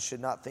man should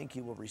not think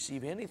he will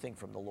receive anything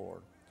from the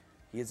Lord.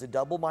 He is a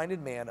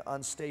double-minded man,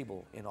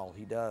 unstable in all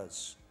he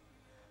does.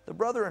 The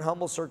brother in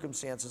humble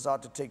circumstances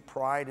ought to take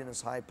pride in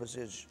his high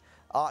position.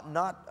 Let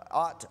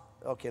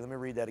me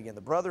read that again.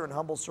 The brother in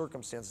humble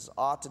circumstances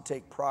ought to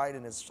take pride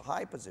in his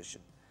high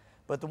position.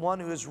 But the one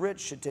who is rich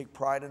should take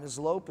pride in his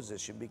low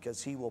position,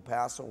 because he will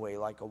pass away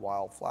like a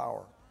wild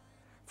flower.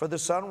 For the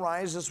sun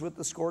rises with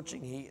the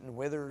scorching heat and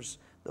withers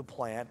the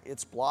plant.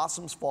 Its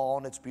blossoms fall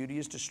and its beauty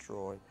is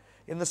destroyed.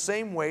 In the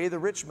same way, the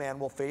rich man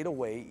will fade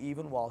away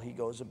even while he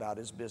goes about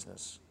his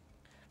business.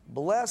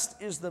 Blessed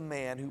is the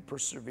man who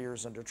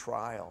perseveres under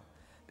trial,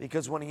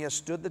 because when he has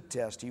stood the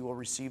test, he will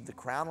receive the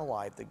crown of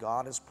life that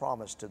God has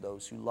promised to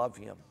those who love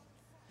him.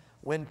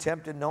 When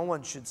tempted, no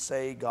one should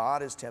say,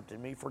 God has tempted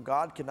me, for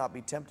God cannot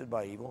be tempted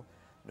by evil,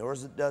 nor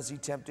does he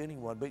tempt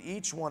anyone. But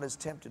each one is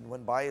tempted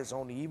when by his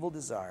own evil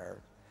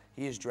desire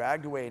he is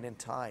dragged away and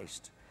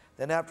enticed.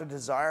 Then after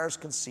desire is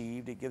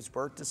conceived, it gives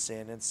birth to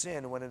sin, and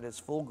sin, when it is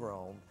full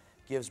grown,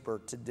 gives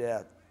birth to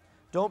death.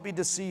 Don't be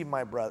deceived,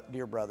 my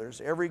dear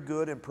brothers. Every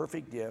good and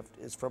perfect gift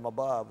is from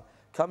above,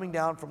 coming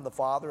down from the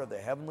Father of the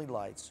heavenly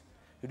lights,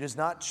 who does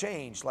not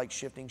change like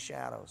shifting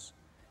shadows.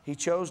 He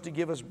chose to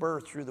give us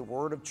birth through the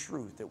word of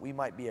truth, that we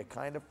might be a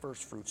kind of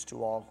firstfruits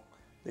to all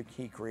that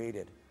he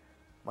created.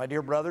 My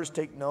dear brothers,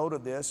 take note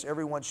of this.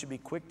 Everyone should be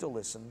quick to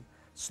listen,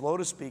 slow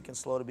to speak, and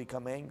slow to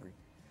become angry.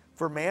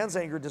 For man's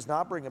anger does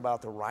not bring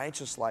about the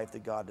righteous life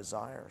that God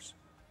desires.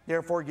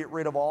 Therefore, get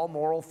rid of all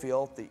moral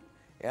filth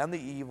and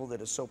the evil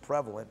that is so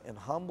prevalent, and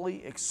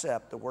humbly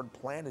accept the word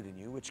planted in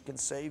you, which can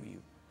save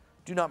you.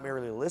 Do not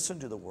merely listen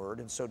to the word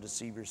and so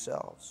deceive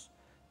yourselves.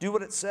 Do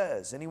what it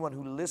says. Anyone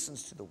who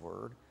listens to the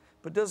word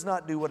but does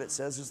not do what it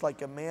says is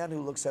like a man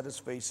who looks at his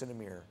face in a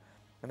mirror,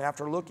 and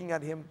after looking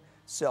at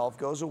himself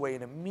goes away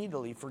and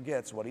immediately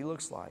forgets what he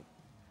looks like.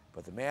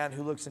 But the man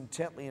who looks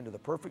intently into the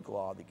perfect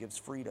law that gives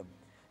freedom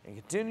and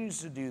continues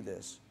to do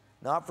this,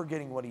 not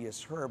forgetting what he has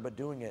heard, but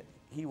doing it,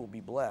 he will be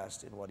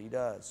blessed in what he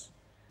does.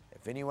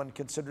 If anyone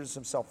considers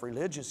himself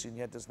religious and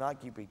yet does not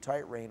keep a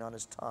tight rein on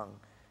his tongue,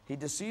 he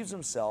deceives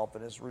himself,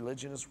 and his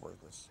religion is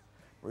worthless.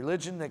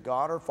 Religion that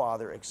God our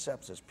Father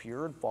accepts as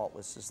pure and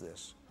faultless is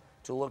this: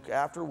 to look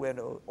after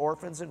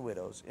orphans and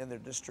widows in their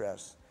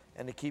distress,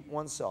 and to keep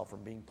oneself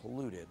from being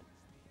polluted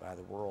by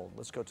the world.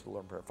 Let's go to the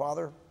Lord in prayer.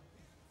 Father,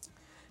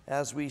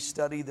 as we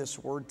study this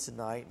word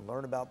tonight and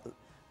learn about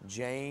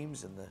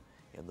James and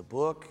the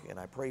book, and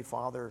I pray,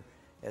 Father,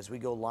 as we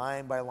go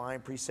line by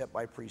line, precept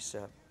by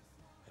precept,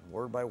 and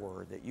word by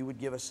word, that you would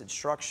give us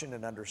instruction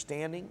and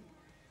understanding,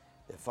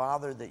 that,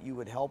 Father, that you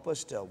would help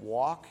us to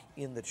walk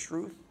in the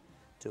truth,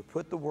 to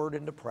put the word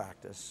into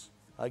practice.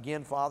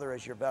 Again, Father,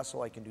 as your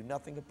vessel, I can do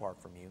nothing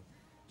apart from you.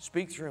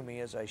 Speak through me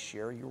as I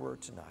share your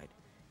word tonight,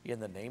 in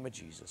the name of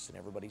Jesus. And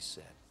everybody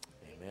said,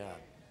 amen.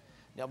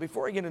 Now,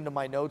 before I get into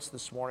my notes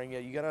this morning,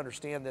 you got to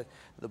understand that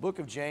the book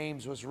of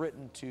James was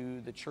written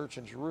to the church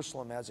in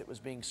Jerusalem as it was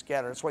being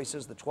scattered. That's why he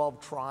says the 12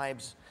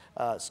 tribes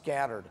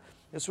scattered.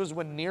 This was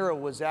when Nero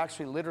was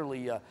actually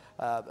literally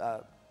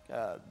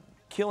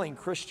killing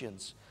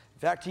Christians. In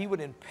fact, he would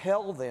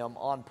impale them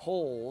on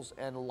poles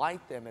and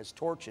light them as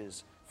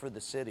torches for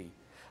the city.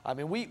 I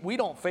mean, we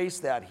don't face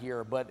that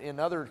here, but in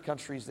other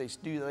countries they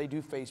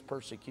do face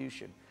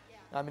persecution.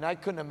 Yeah. I mean, I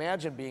couldn't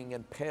imagine being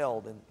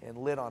impaled and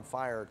lit on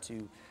fire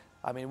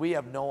we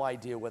have no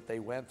idea what they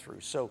went through.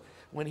 So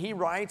when he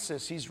writes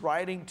this, he's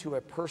writing to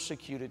a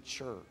persecuted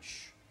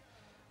church.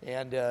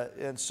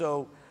 And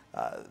so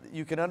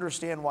you can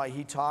understand why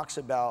he talks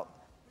about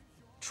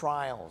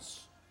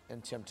trials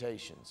and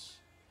temptations.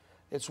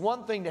 It's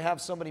one thing to have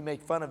somebody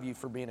make fun of you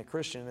for being a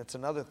Christian. It's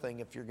another thing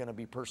if you're going to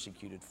be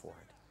persecuted for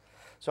it.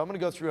 So I'm going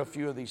to go through a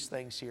few of these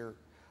things here.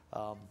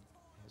 I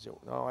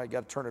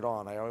got to turn it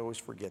on. I always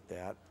forget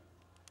that.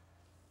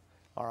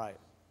 All right.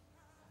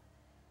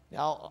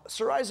 Now,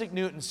 Sir Isaac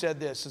Newton said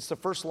this. It's the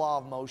first law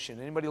of motion.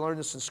 Anybody learn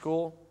this in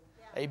school?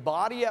 Yeah. A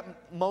body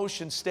at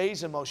motion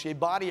stays in motion. A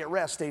body at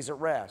rest stays at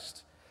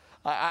rest.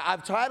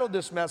 I've titled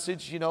this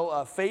message,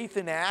 faith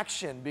in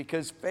action,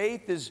 because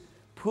faith is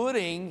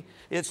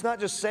it's not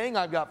just saying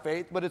I've got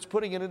faith, but it's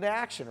putting it into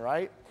action,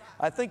 right?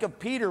 I think of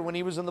Peter when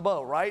he was in the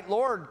boat, right?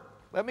 Lord,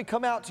 let me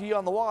come out to you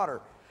on the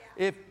water.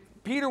 If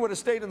Peter would have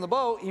stayed in the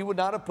boat, he would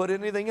not have put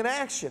anything in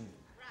action.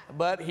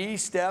 But he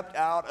stepped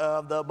out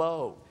of the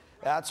boat.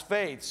 That's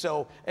faith.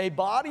 So a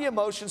body in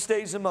motion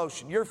stays in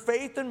motion. Your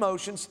faith in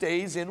motion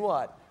stays in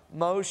what?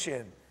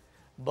 Motion.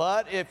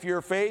 But if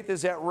your faith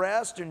is at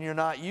rest and you're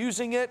not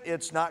using it,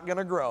 it's not going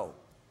to grow.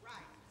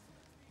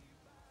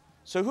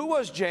 So who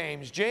was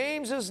James?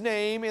 James's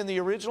name in the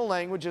original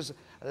language is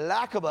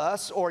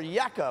Jacobus or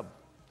Jacob.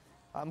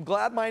 I'm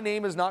glad my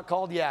name is not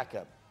called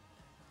Jacob.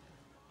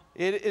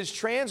 It is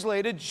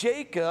translated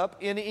Jacob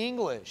in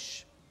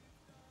English.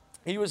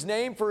 He was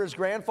named for his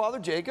grandfather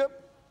Jacob.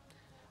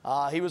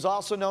 He was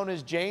also known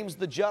as James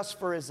the Just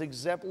for his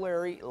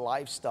exemplary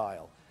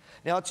lifestyle.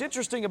 Now, it's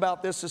interesting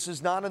about this. This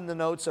is not in the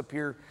notes up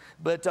here,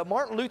 but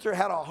Martin Luther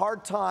had a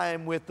hard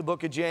time with the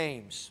book of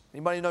James.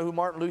 Anybody know who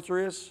Martin Luther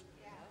is?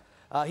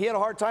 He had a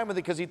hard time with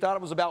it because he thought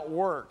it was about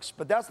works.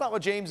 But that's not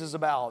what James is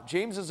about.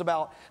 James is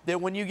about that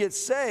when you get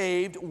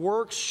saved,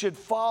 works should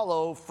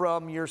follow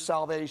from your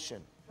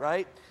salvation,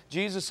 right?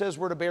 Jesus says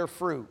we're to bear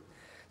fruit.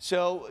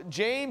 So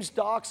James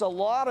talks a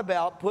lot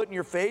about putting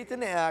your faith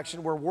into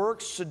action where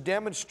works should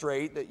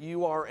demonstrate that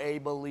you are a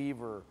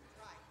believer.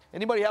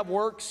 Anybody have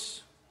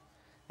works?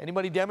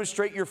 Anybody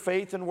demonstrate your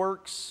faith in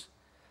works?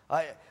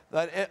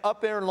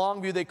 Up there in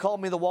Longview, they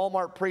called me the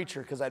Walmart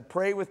preacher because I'd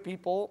pray with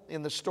people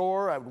in the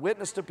store. I would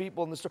witness to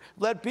people in the store,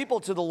 led people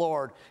to the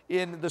Lord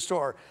in the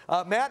store.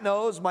 Matt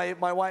knows, my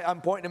wife, I'm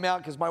pointing him out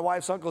because my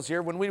wife's uncle's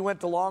here. When we went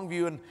to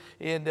Longview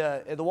and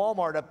at the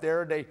Walmart up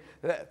there,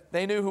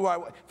 they knew who I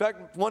was. In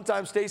fact, one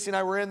time Stacy and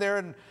I were in there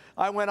and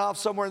I went off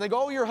somewhere and they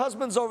go, oh, your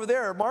husband's over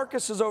there.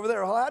 Marcus is over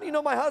there. Well, how do you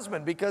know my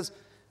husband? Because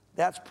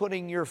that's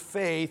putting your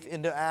faith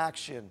into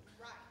action.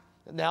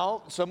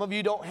 Now, some of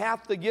you don't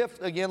have the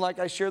gift, again, like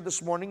I shared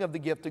this morning, of the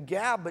gift of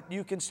gab, but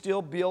you can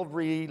still build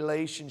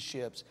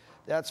relationships.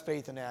 That's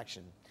faith in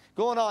action.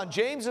 Going on,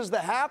 James is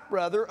the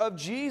half-brother of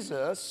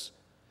Jesus,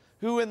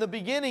 who in the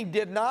beginning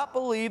did not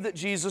believe that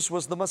Jesus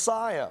was the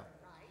Messiah.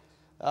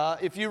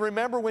 If you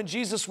remember when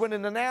Jesus went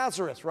into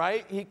Nazareth,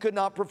 right? He could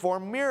not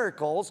perform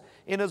miracles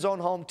in his own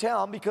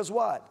hometown because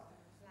what?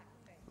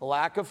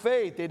 Lack of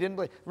faith. They didn't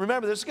believe.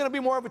 Remember, this is going to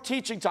be more of a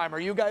teaching time. Are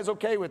you guys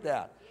okay with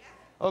that?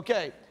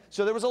 Okay.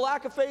 So there was a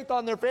lack of faith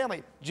on their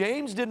family.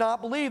 James did not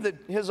believe that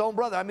his own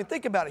brother,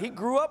 think about it. He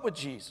grew up with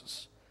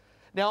Jesus.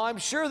 Now, I'm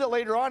sure that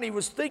later on he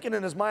was thinking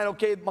in his mind,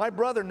 okay, my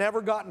brother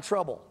never got in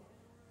trouble.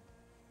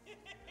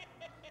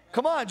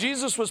 Come on,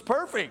 Jesus was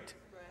perfect.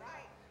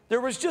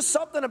 There was just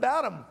something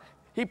about him.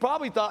 He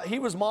probably thought he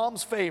was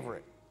mom's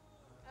favorite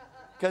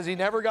because he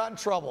never got in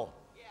trouble.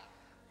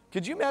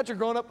 Could you imagine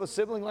growing up with a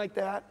sibling like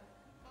that?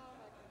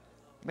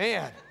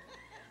 Man.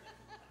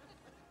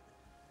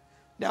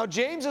 Now,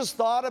 James's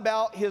thought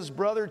about his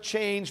brother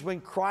changed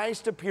when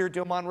Christ appeared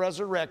to him on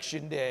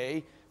Resurrection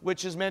Day,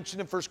 which is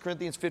mentioned in 1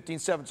 Corinthians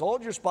 15:7. So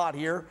hold your spot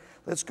here.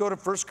 Let's go to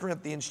 1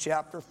 Corinthians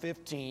chapter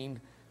 15,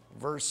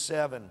 verse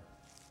 7.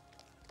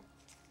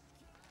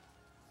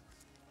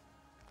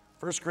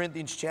 1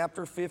 Corinthians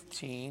chapter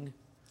 15.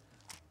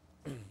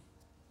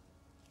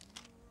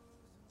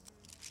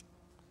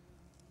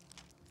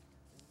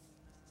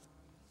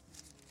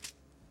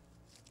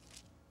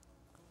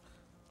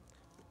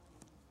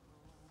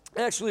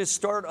 Actually, let's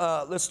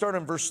start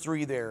in verse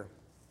 3 there.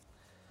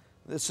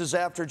 This is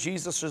after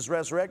Jesus is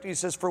resurrected. He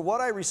says, for what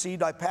I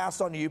received, I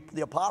passed on to you.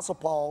 The Apostle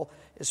Paul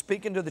is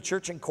speaking to the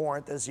church in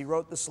Corinth as he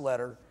wrote this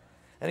letter.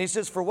 And he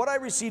says, for what I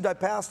received, I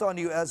passed on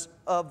to you as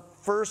of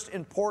first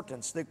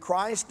importance, that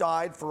Christ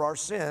died for our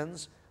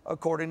sins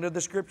according to the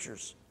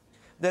Scriptures,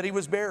 that he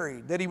was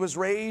buried, that he was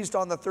raised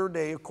on the third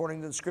day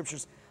according to the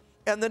Scriptures,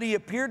 and that he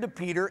appeared to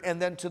Peter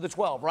and then to the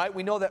 12, right?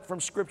 We know that from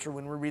Scripture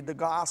when we read the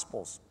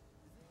Gospels.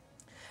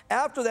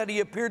 After that,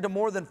 he appeared to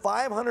more than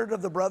 500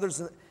 of the brothers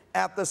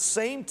at the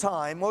same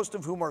time, most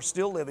of whom are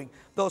still living,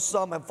 though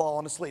some have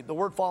fallen asleep. The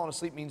word fallen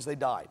asleep means they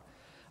died.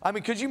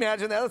 Could you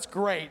imagine that? That's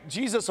great.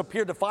 Jesus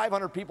appeared to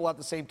 500 people at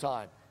the same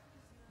time.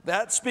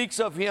 That speaks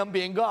of him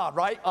being God,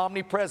 right?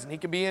 Omnipresent. He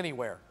can be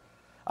anywhere.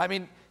 I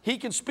mean, he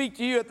can speak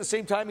to you at the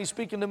same time he's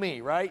speaking to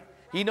me, right?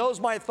 He knows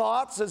my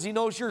thoughts as he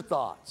knows your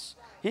thoughts.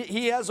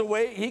 He has a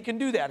way, he can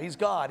do that. He's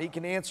God. He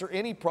can answer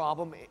any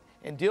problem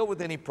and deal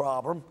with any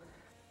problem.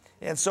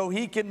 And so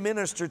he can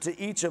minister to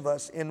each of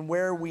us in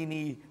where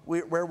we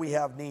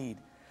have need.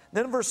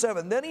 Then in verse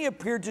 7, then he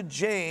appeared to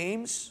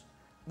James,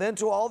 then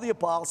to all the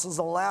apostles,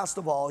 and last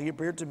of all, he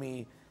appeared to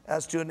me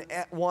as to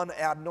one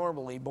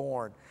abnormally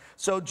born.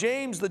 So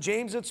James, the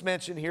James that's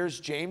mentioned here is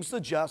James the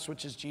Just,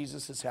 which is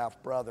Jesus'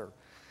 half-brother.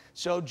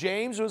 So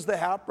James was the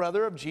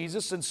half-brother of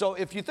Jesus. And so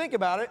if you think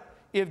about it,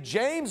 if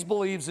James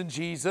believes in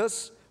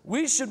Jesus,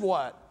 we should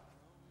what?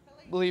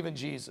 Believe in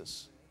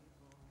Jesus.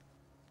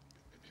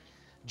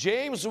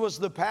 James was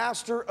the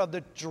pastor of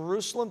the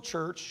Jerusalem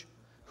church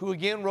who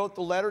again wrote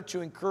the letter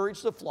to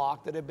encourage the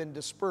flock that had been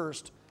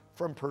dispersed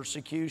from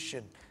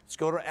persecution. Let's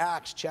go to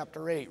Acts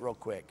chapter 8 real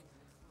quick.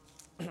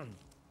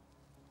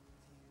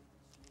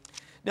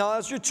 Now,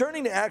 as you're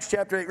turning to Acts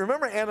chapter 8,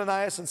 remember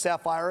Ananias and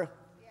Sapphira?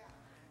 Yeah.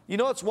 You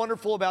know what's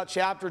wonderful about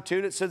chapter 2?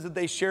 It says that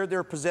they shared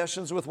their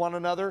possessions with one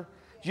another.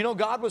 Do you know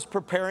God was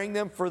preparing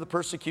them for the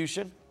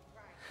persecution?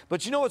 Right.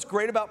 But you know what's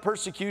great about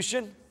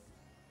persecution?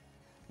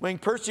 When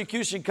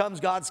persecution comes,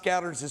 God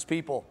scatters his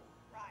people,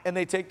 right, and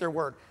they take their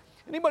word.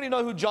 Anybody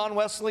know who John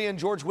Wesley and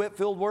George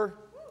Whitefield were?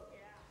 Yeah.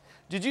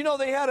 Did you know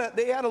they had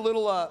a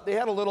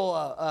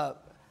little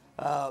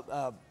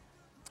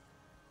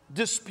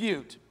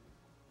dispute?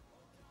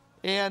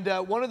 And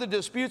one of the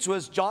disputes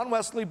was John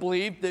Wesley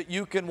believed that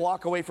you can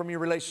walk away from your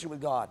relationship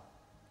with God,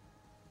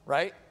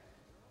 right?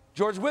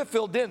 George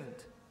Whitefield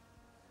didn't.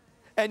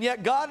 And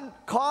yet God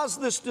caused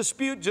this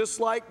dispute,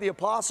 just like the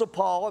Apostle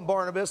Paul and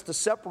Barnabas, to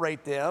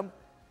separate them.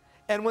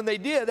 And when they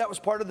did, that was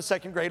part of the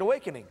Second Great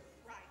Awakening.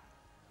 Right.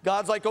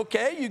 God's like,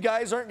 okay, you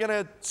guys aren't going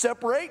to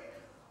separate.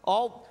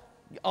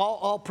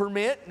 I'll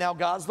permit. Now,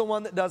 God's the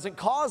one that doesn't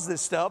cause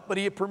this stuff, but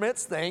he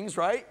permits things,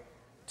 right,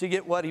 to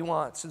get what he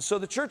wants. And so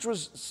the church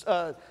was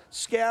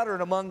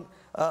scattered among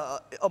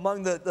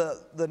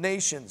the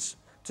nations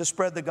to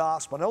spread the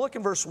gospel. Now look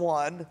in verse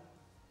 1.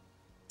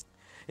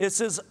 It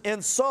says,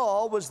 and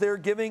Saul was there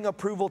giving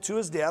approval to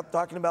his death,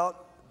 talking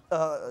about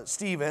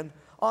Stephen.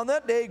 On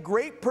that day,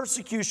 great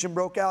persecution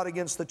broke out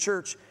against the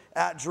church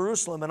at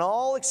Jerusalem, and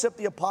all except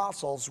the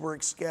apostles were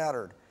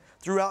scattered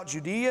throughout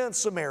Judea and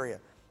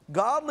Samaria.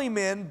 Godly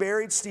men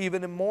buried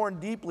Stephen and mourned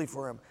deeply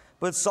for him.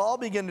 But Saul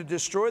began to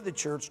destroy the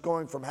church,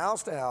 going from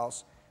house to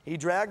house. He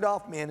dragged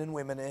off men and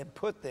women and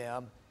put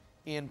them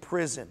in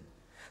prison.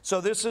 So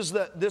this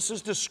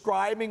is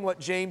describing what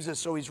James is.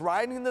 So he's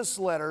writing this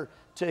letter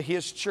to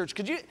his church.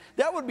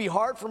 That would be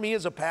hard for me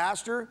as a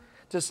pastor,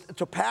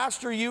 to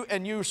pastor you,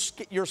 and you're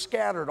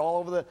scattered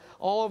all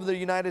over the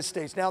United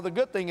States. Now the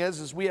good thing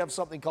is we have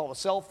something called a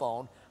cell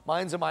phone.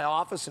 Mine's in my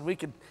office, and we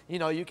can,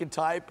 you can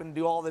type and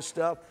do all this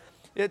stuff.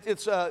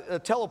 It's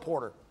a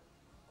teleporter.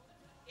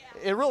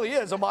 It really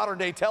is a modern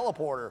day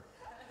teleporter.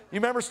 You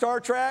remember Star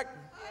Trek?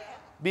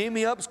 Beam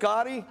me up,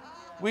 Scotty.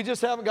 We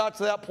just haven't got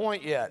to that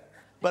point yet.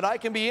 But I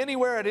can be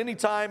anywhere at any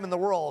time in the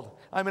world.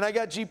 I mean, I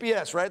got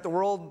GPS, right? The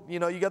world, you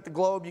got the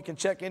globe. You can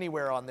check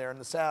anywhere on there and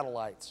the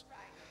satellites.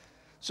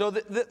 So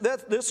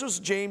this was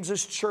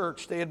James's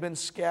church. They had been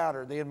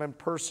scattered. They had been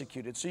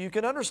persecuted. So you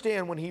can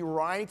understand when he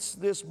writes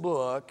this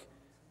book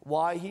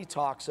why he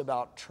talks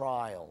about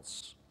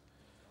trials.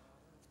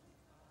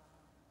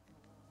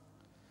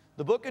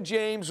 The book of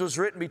James was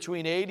written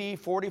between AD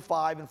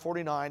 45 and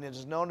 49 and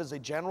is known as a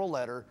general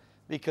letter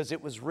because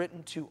it was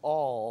written to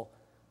all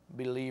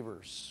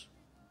believers,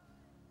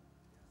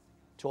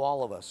 to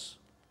all of us.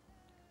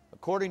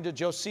 According to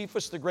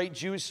Josephus, the great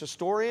Jewish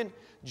historian,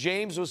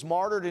 James was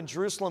martyred in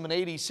Jerusalem in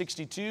AD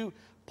 62,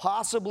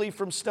 possibly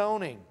from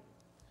stoning.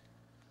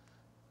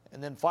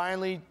 And then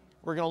finally,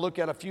 we're going to look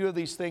at a few of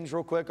these things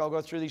real quick. I'll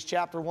go through these.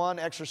 Chapter 1,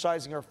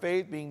 exercising our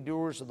faith, being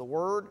doers of the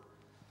word.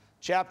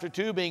 Chapter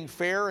 2, being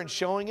fair and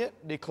showing it,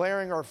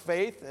 declaring our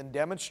faith and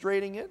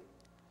demonstrating it.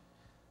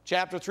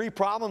 Chapter 3,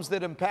 problems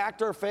that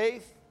impact our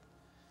faith.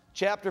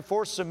 Chapter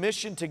 4,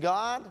 submission to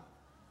God.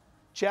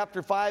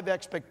 Chapter 5,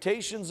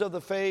 expectations of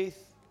the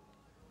faith.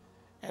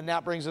 And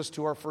that brings us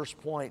to our first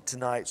point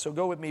tonight. So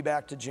go with me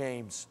back to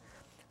James.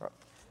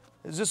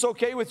 Is this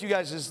okay with you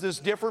guys? Is this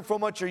different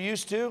from what you're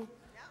used to?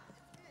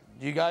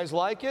 Do you guys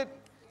like it?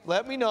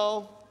 Let me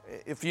know.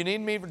 If you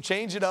need me to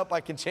change it up,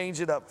 I can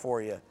change it up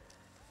for you.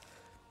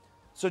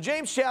 So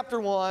James chapter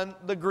 1,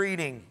 the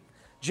greeting.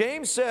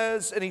 James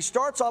says, and he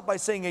starts off by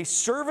saying, a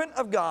servant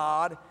of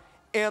God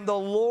and the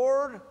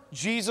Lord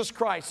Jesus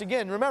Christ.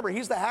 Again, remember,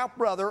 he's the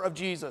half-brother of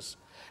Jesus.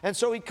 And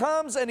so he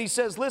comes and he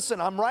says, listen,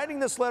 I'm writing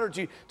this letter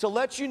to you to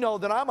let you know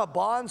that I'm a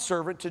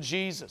bondservant to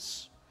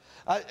Jesus.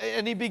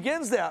 And he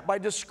begins that by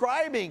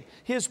describing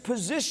his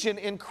position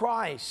in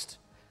Christ.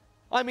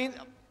 I mean,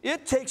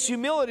 it takes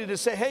humility to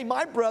say, hey,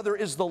 my brother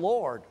is the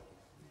Lord.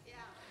 Yeah.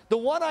 The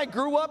one I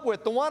grew up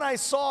with, the one I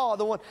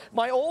saw,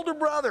 my older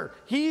brother,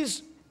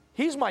 he's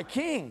my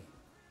king.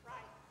 Right.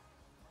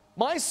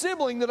 My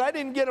sibling that I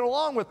didn't get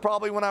along with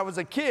probably when I was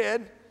a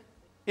kid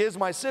is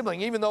my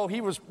sibling, even though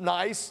he was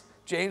nice,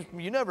 James,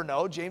 you never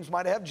know, James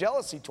might have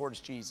jealousy towards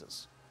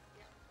Jesus.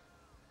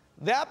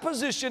 That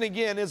position,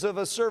 again, is of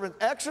a servant.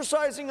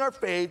 Exercising our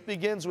faith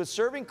begins with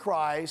serving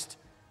Christ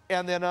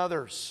and then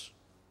others.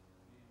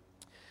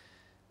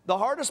 The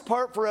hardest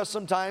part for us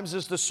sometimes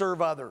is to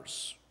serve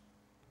others.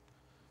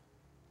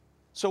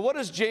 So what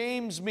does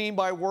James mean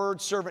by word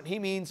servant? He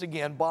means,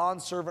 again,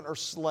 bondservant or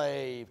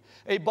slave.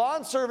 A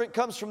bondservant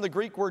comes from the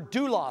Greek word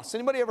doulos.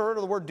 Anybody ever heard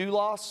of the word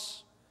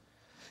doulos?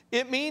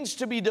 It means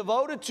to be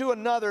devoted to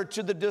another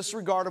to the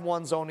disregard of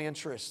one's own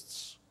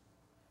interests.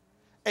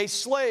 A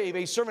slave,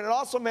 a servant, it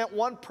also meant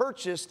one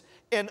purchased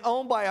and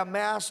owned by a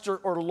master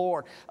or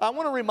lord. I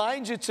want to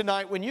remind you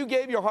tonight, when you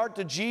gave your heart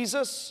to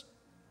Jesus,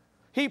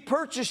 He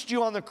purchased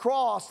you on the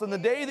cross, and the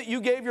day that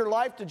you gave your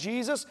life to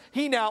Jesus,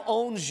 He now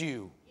owns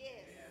you.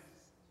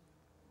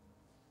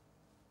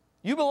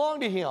 You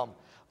belong to Him.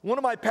 One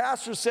of my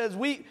pastors says,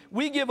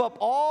 we give up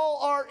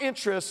all our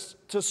interests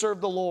to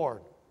serve the Lord.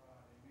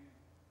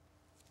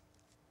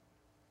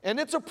 And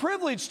it's a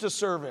privilege to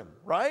serve Him,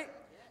 right?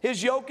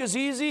 His yoke is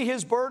easy,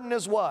 His burden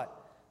is what?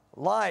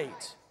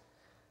 Light.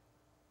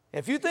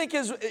 If you think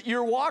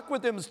your walk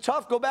with Him is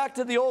tough, go back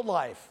to the old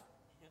life.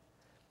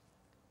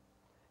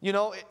 You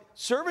know,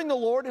 serving the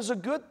Lord is a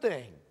good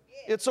thing.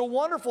 It's a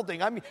wonderful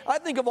thing. I mean, I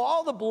think of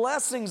all the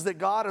blessings that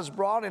God has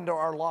brought into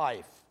our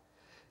life.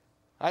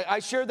 I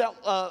shared that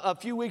a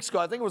few weeks ago.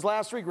 I think it was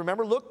last week.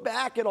 Remember, look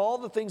back at all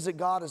the things that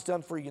God has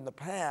done for you in the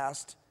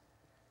past,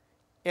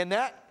 and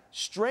that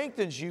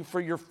strengthens you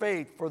for your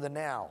faith for the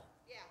now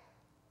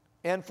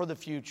and for the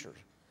future.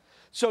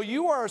 So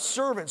you are a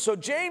servant. So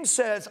James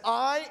says,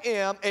 I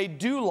am a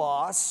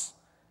doulos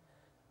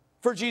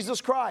for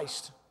Jesus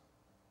Christ.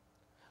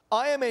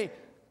 I am a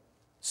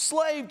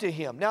slave to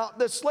Him. Now,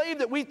 the slave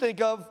that we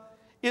think of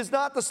is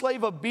not the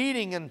slave of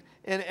beating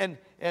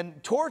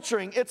and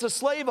torturing. It's a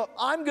slave of,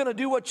 I'm going to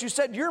do what you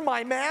said. You're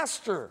my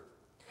master.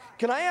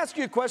 Can I ask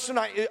you a question?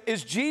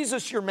 Is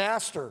Jesus your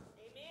master?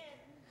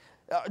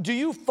 Do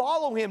you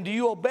follow Him? Do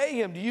you obey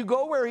Him? Do you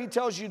go where He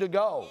tells you to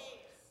go?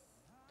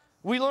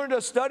 We learned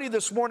a study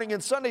this morning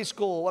in Sunday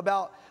school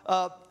about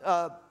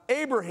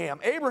Abraham.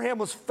 Abraham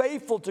was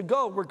faithful to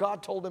go where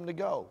God told him to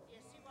go.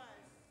 Yes, he was.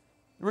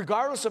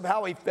 Regardless of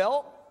how he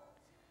felt,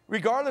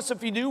 regardless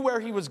if he knew where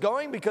he was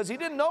going, because he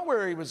didn't know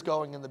where he was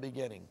going in the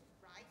beginning.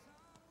 Right.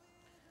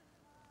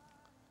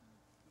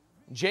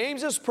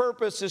 James's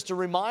purpose is to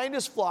remind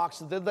his flocks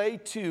that they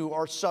too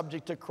are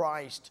subject to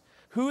Christ,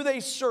 who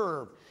they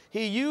serve.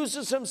 He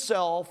uses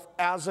himself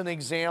as an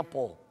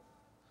example.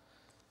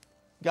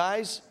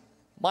 Guys,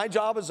 my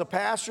job as a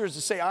pastor is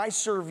to say, I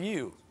serve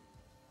you,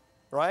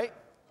 right?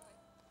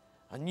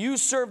 And you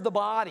serve the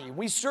body.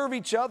 We serve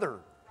each other.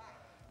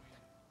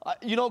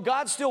 You know,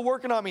 God's still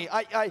working on me.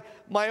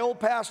 My old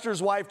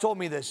pastor's wife told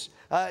me this.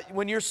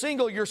 When you're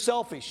single, you're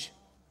selfish.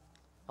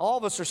 All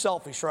of us are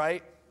selfish,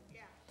 right?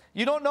 Yeah.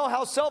 You don't know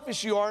how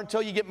selfish you are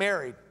until you get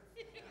married.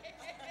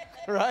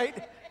 Right?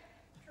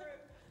 True.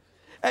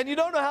 And you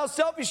don't know how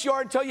selfish you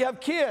are until you have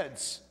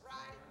kids.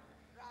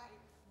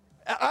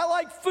 Right. I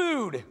like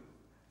food.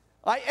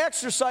 I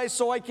exercise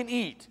so I can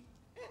eat.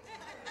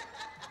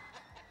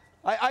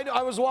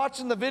 I was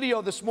watching the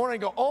video this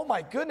morning and go, oh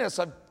my goodness,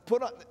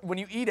 when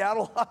you eat out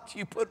a lot,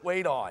 you put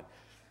weight on.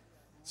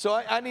 So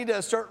I need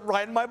to start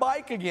riding my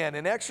bike again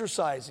and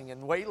exercising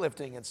and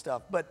weightlifting and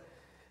stuff. But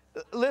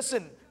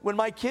listen, when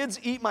my kids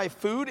eat my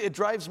food, it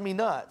drives me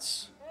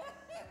nuts.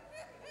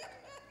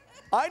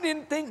 I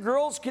didn't think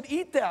girls could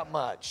eat that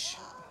much.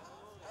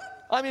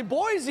 I mean,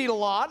 boys eat a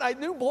lot. I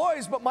knew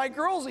boys, but my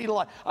girls eat a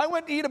lot. I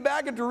went to eat a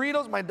bag of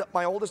Doritos.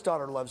 My oldest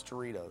daughter loves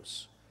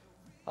Doritos.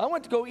 I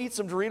went to go eat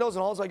some Doritos, and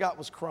all I got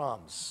was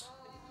crumbs.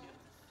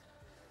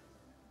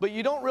 But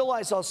you don't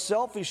realize how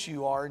selfish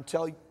you are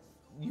until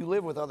you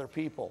live with other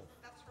people.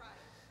 That's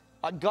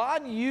right.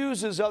 God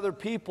uses other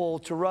people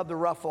to rub the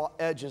rough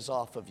edges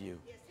off of you.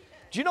 Yes,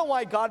 do you know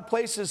why God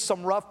places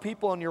some rough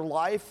people in your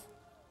life?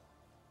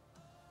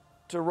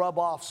 To rub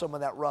off some of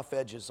that rough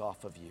edges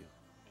off of you.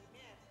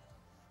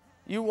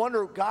 You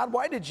wonder, God,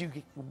 why did you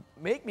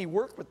make me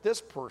work with this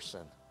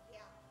person? Yeah.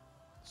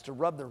 It's to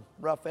rub the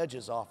rough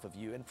edges off of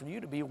you and for you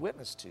to be a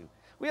witness to.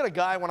 We had a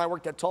guy when I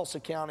worked at Tulsa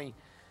County.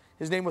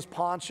 His name was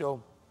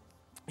Poncho.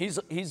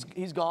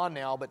 He's gone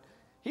now, but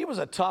he was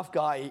a tough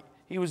guy.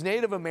 He was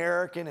Native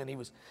American, and he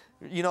was,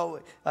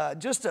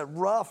 just a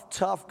rough,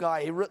 tough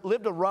guy. He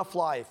lived a rough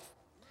life.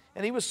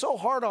 And he was so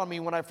hard on me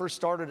when I first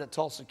started at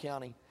Tulsa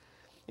County.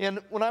 And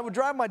when I would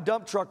drive my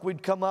dump truck,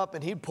 we'd come up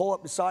and he'd pull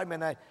up beside me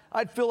and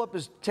I'd fill up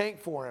his tank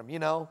for him,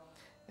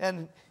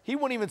 And he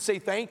wouldn't even say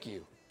thank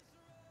you.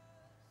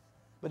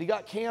 But he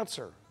got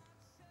cancer.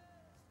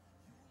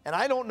 And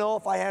I don't know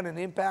if I had an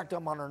impact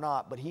on him or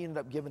not, but he ended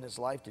up giving his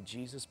life to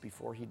Jesus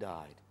before he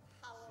died.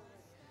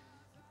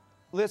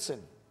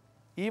 Listen,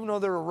 even though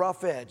they're a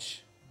rough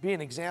edge, be an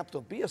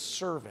example, be a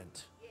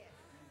servant.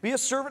 Be a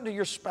servant to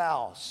your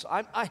spouse.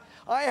 I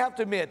have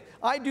to admit,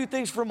 I do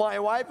things for my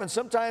wife, and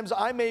sometimes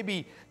I may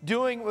be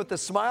doing with a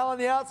smile on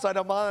the outside,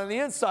 on the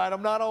inside,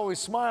 I'm not always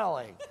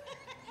smiling.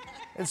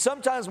 And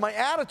sometimes my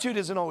attitude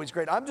isn't always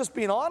great. I'm just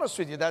being honest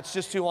with you. That's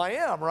just who I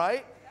am,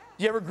 right?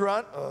 Do you ever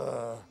grunt?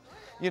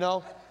 You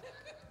know?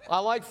 I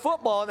like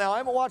football. Now, I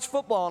haven't watched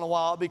football in a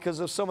while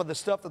because of some of the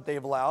stuff that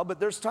they've allowed, but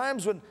there's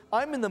times when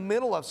I'm in the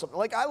middle of something.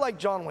 Like, I like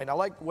John Wayne. I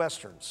like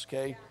Westerns,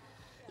 okay?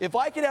 If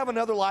I could have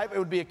another life, it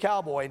would be a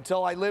cowboy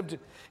until I lived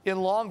in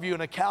Longview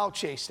and a cow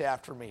chased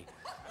after me.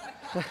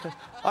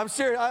 I'm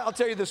serious. I'll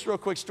tell you this real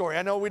quick story.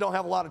 I know we don't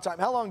have a lot of time.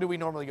 How long do we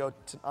normally go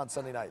on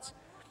Sunday nights?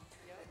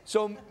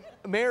 So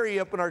Mary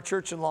up in our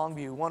church in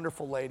Longview,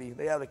 wonderful lady,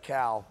 they have a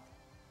cow.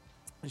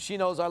 And she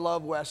knows I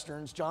love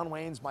Westerns. John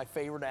Wayne's my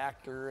favorite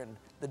actor, and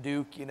the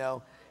Duke, you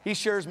know. He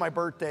shares my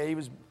birthday. He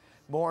was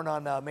born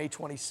on May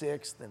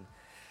 26th. And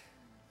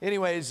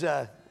anyways,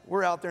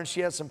 we're out there, and she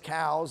has some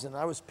cows, and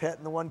I was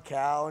petting the one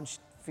cow, and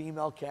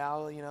female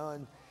cow, you know,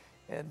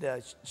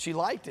 and she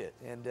liked it.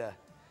 And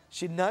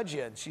she'd nudge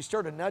you, and she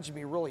started nudging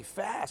me really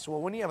fast.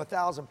 Well, when you have a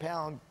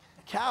 1,000-pound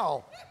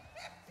cow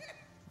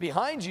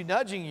behind you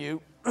nudging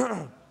you,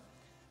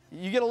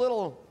 you get a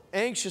little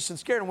anxious and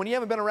scared. And when you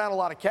haven't been around a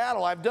lot of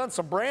cattle, I've done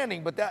some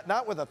branding, but that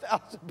not with a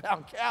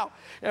 1,000-pound cow.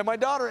 And my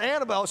daughter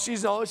Annabelle,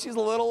 she's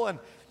little, and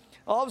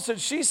all of a sudden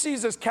she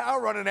sees this cow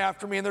running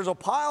after me, and there's a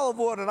pile of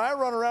wood, and I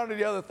run around to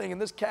the other thing, and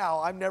this cow,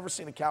 I've never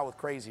seen a cow with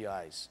crazy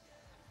eyes.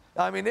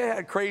 I mean, it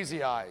had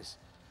crazy eyes.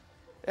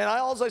 And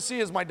all I see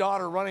is my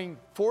daughter running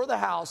for the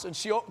house, and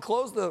she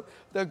closed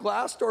the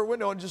glass door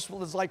window and just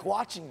was like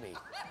watching me.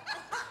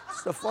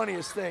 It's the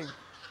funniest thing.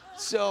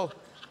 So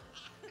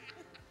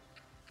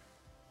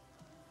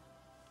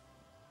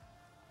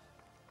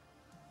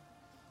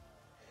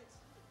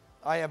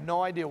I have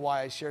no idea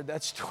why I shared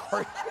that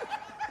story.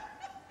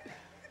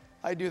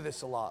 I do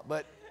this a lot,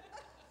 but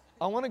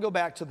I want to go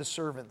back to the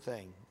servant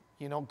thing.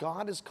 You know,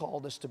 God has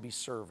called us to be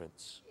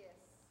servants. Yes.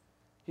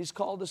 He's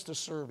called us to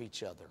serve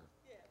each other.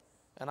 Yes.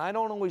 And I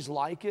don't always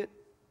like it,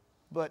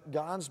 but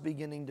God's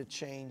beginning to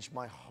change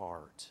my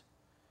heart.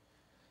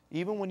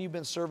 Even when you've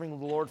been serving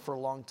the Lord for a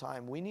long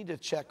time, we need to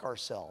check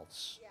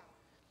ourselves. Yeah.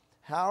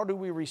 How do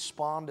we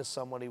respond to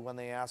somebody when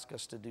they ask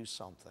us to do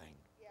something?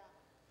 Yeah.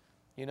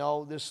 You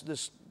know,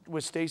 this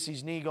with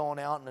Stacy's knee going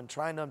out and then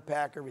trying to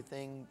unpack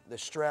everything, the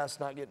stress,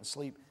 not getting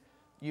sleep,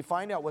 you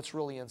find out what's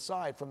really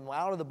inside. From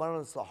out of the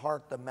abundance of the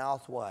heart, the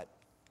mouth what?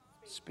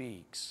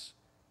 Speaks.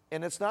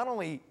 And it's not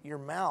only your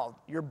mouth,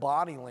 your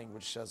body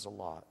language says a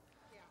lot.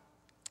 Yeah.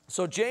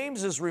 So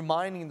James is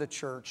reminding the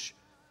church,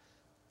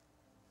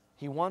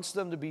 he wants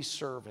them to be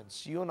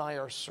servants. You and I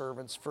are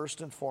servants first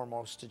and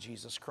foremost to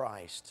Jesus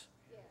Christ.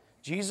 Yeah.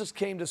 Jesus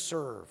came to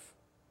serve.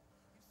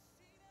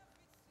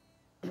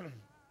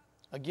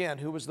 Again,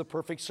 who was the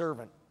perfect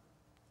servant?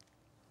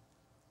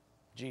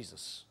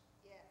 Jesus.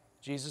 Yes.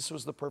 Jesus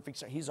was the perfect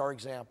servant. He's our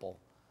example.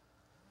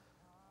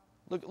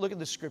 Look at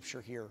the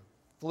scripture here.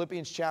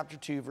 Philippians chapter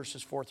 2,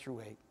 verses 4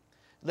 through 8.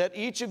 Let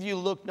each of you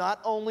look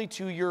not only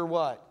to your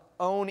what?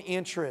 Own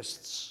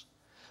interests,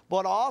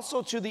 but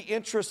also to the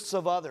interests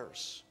of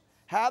others.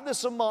 Have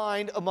this in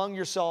mind among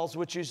yourselves,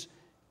 which is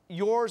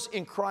yours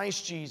in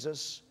Christ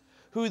Jesus,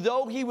 who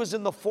though he was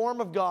in the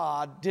form of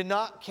God, did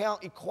not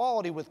count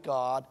equality with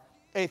God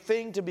a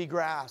thing to be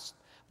grasped,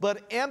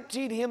 but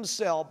emptied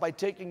himself by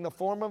taking the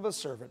form of a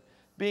servant,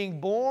 being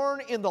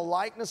born in the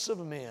likeness of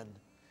men,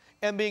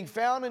 and being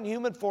found in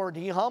human form,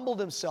 he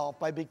humbled himself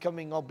by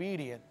becoming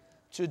obedient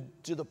to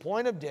the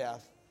point of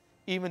death,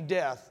 even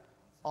death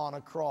on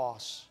a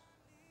cross.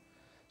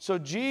 So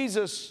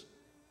Jesus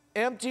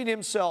emptied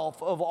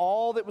himself of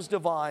all that was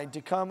divine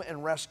to come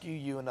and rescue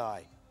you and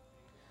I.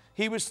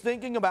 He was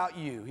thinking about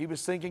you. He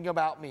was thinking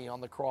about me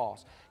on the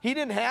cross. He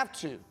didn't have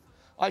to.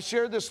 I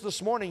shared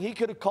this morning. He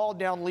could have called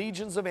down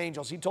legions of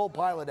angels. He told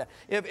Pilate that.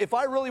 If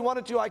I really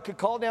wanted to, I could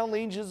call down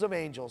legions of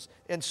angels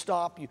and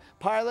stop you.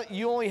 Pilate,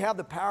 you only have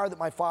the power that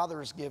my Father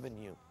has given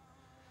you.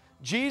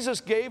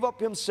 Jesus gave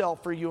up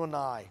himself for you and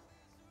I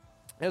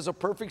as a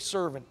perfect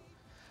servant.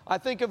 I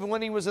think of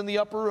when he was in the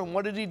upper room.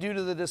 What did he do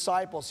to the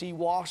disciples? He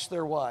washed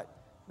their what?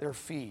 Their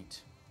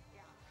feet.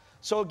 Yeah.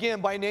 So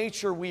again, by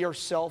nature, we are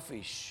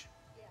selfish.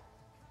 Yeah.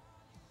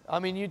 I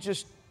mean, you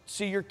just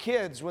see your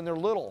kids when they're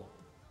little.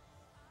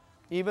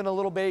 Even a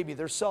little baby,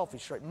 they're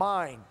selfish, right?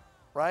 Mine,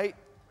 right?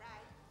 Right.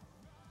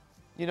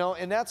 You know,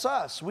 and that's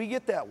us. We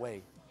get that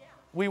way. Yeah.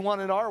 We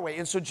want it our way.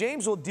 And so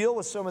James will deal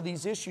with some of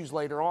these issues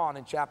later on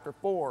in chapter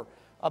 4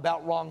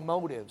 about wrong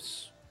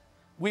motives.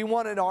 We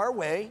want it our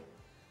way.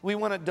 We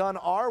want it done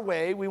our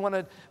way. We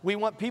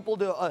want people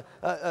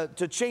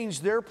to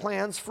change their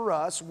plans for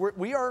us.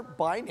 We are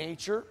by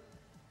nature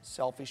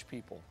selfish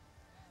people.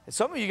 And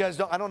some of you guys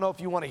I don't know if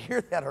you want to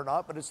hear that or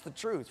not, but it's the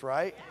truth,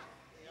 right? Yeah.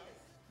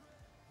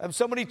 If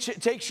somebody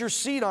takes your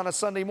seat on a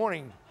Sunday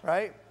morning,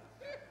 right?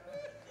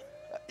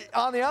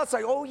 On the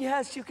outside, oh,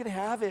 yes, you can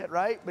have it,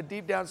 right? But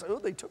deep down, oh,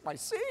 they took my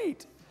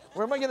seat.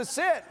 Where am I going to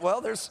sit? Well,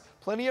 there's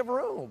plenty of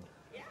room.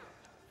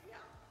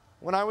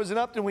 When I was in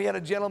Upton, we had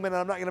a gentleman,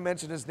 and I'm not going to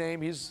mention his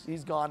name.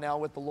 He's gone now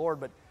with the Lord.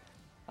 But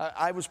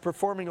I was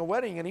performing a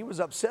wedding, and he was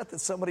upset that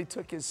somebody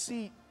took his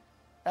seat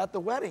at the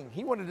wedding.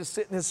 He wanted to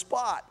sit in his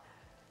spot.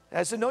 And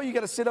I said, no, you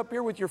got to sit up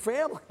here with your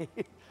family.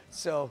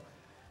 So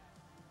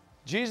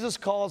Jesus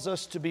calls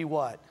us to be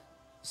what?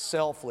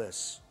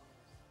 Selfless.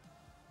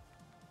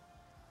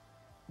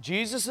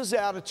 Jesus'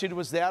 attitude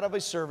was that of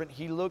a servant.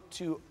 He looked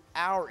to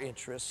our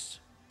interests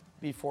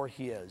before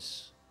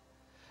his.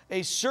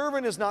 A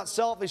servant is not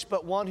selfish,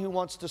 but one who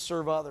wants to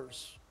serve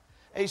others.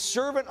 A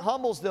servant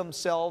humbles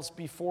themselves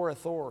before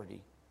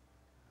authority.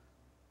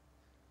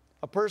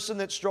 A person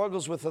that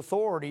struggles with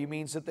authority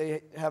means that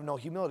they have no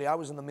humility. I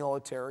was in the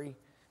military.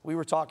 We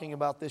were talking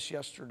about this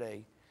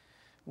yesterday.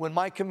 When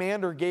my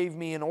commander gave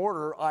me an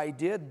order, I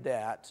did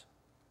that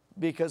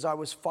because I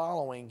was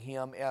following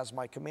him as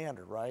my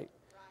commander, right?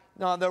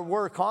 Now, there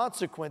were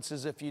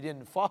consequences if you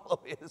didn't follow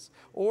his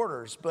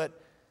orders,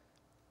 but,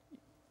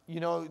 you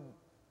know,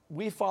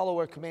 we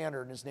follow a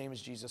commander, and his name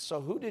is Jesus. So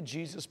who did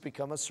Jesus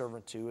become a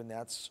servant to? And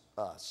that's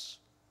us.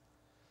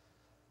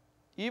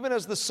 Even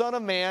as the Son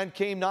of Man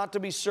came not to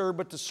be served,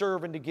 but to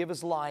serve and to give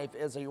his life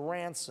as a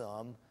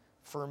ransom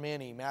for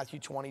many. Matthew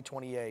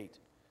 20:28.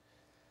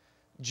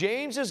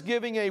 James is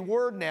giving a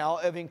word now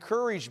of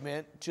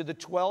encouragement to the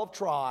 12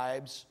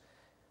 tribes.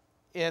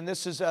 And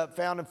this is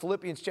found in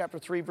Philippians chapter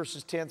 3,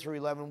 verses 10 through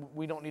 11.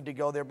 We don't need to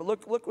go there. But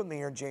look with me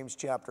here in James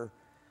chapter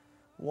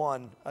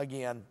 1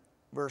 again,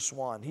 verse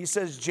 1. He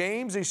says,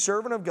 James, a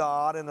servant of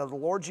God and of the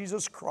Lord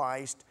Jesus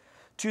Christ,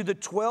 to the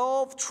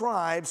 12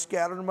 tribes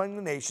scattered among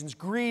the nations,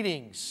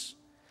 greetings.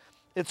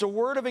 It's a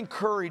word of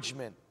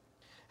encouragement.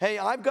 Hey,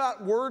 I've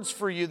got words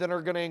for you that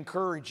are going to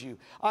encourage you.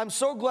 I'm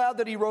so glad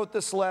that he wrote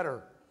this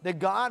letter, that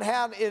God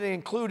had it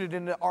included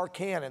in our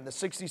canon, the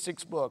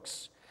 66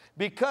 books,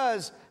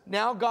 because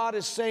now God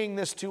is saying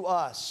this to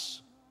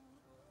us.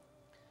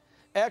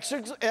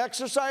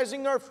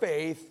 Exercising our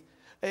faith,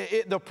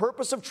 the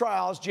purpose of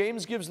trials,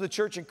 James gives the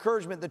church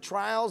encouragement. The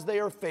trials they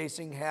are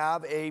facing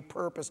have a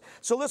purpose.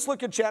 So let's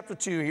look at chapter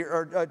 2 here,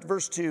 or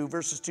verse 2,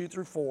 verses 2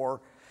 through 4.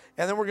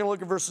 And then we're going to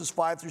look at verses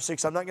 5 through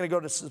 6. I'm not going to go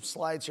to some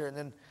slides here. And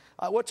then,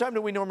 what time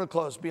do we normally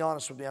close? Be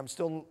honest with me. I'm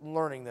still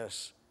learning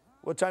this.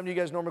 What time do you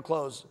guys normally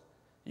close?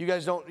 You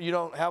guys you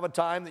don't have a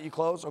time that you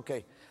close?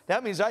 Okay.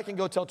 That means I can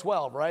go till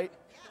 12, right?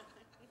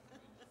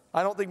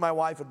 I don't think my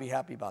wife would be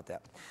happy about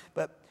that.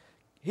 But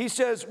he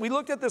says, we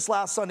looked at this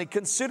last Sunday,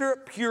 consider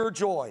it pure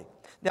joy.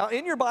 Now,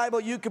 in your Bible,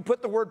 you can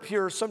put the word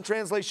pure. Some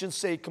translations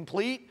say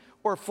complete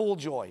or full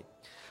joy.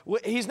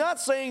 He's not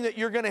saying that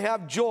you're going to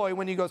have joy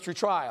when you go through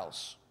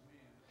trials.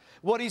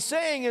 What he's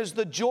saying is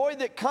the joy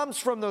that comes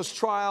from those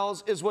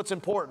trials is what's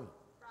important.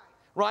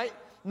 Right?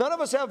 None of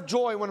us have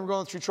joy when we're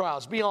going through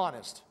trials. Be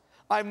honest.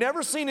 I've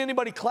never seen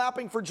anybody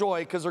clapping for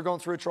joy because they're going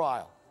through a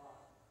trial.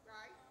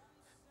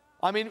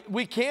 I mean,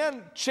 we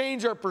can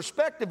change our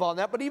perspective on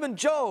that, but even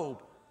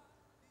Job,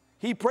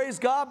 he praised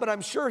God, but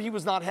I'm sure he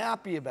was not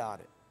happy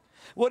about it.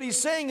 What he's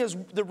saying is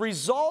the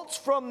results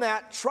from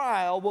that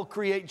trial will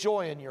create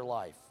joy in your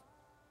life.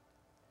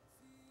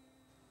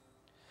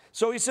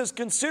 So he says,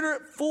 consider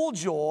it full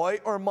joy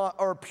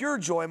or pure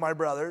joy, my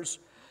brothers,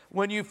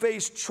 when you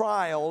face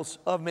trials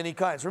of many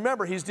kinds.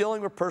 Remember, he's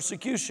dealing with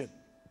persecution.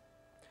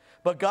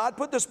 But God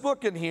put this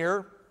book in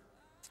here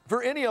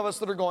for any of us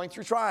that are going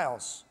through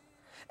trials.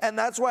 And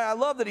that's why I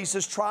love that he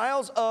says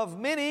trials of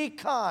many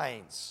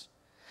kinds.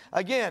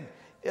 Again,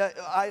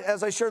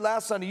 as I shared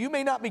last Sunday, you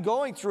may not be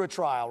going through a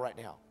trial right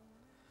now,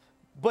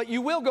 but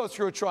you will go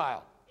through a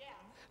trial.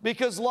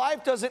 Because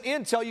life doesn't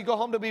end till you go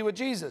home to be with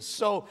Jesus.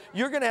 So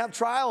you're going to have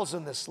trials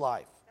in this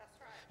life. That's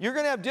right. You're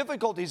going to have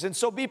difficulties. And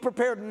so be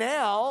prepared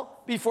now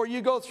before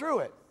you go through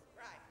it.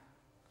 Right.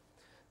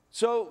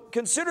 So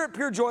consider it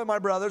pure joy, my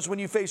brothers, when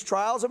you face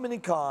trials of many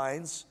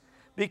kinds,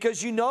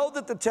 because you know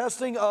that the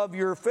testing of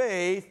your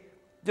faith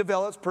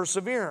develops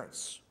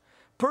perseverance.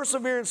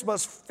 Perseverance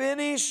must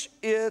finish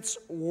its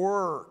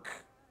work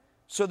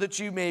so that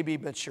you may be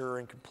mature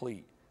and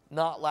complete,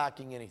 not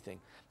lacking anything.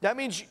 That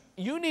means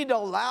you need to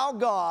allow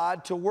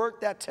God to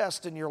work that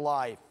test in your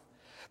life.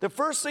 The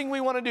first thing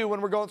we want to do when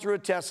we're going through a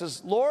test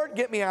is, Lord,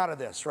 get me out of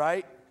this,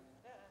 right?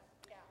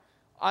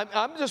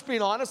 I'm just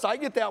being honest. I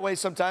get that way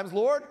sometimes.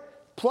 Lord,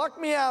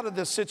 pluck me out of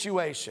this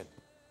situation.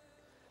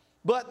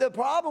 But the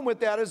problem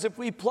with that is if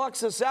he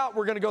plucks us out,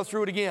 we're going to go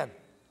through it again.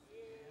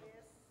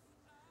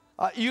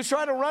 You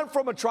try to run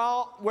from a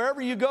trial,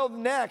 wherever you go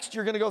next,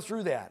 you're going to go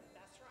through that.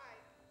 That's right.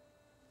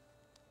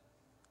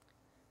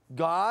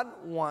 God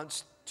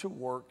wants to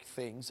work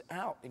things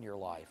out in your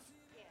life.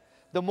 Yes.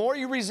 The more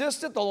you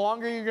resist it, the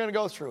longer you're going to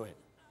go through it.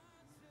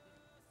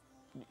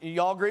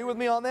 Y'all agree with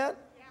me on that?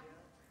 Yeah.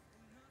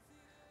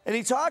 And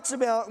he talks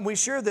about, and we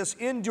share this,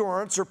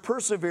 endurance or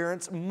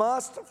perseverance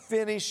must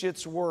finish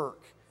its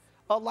work.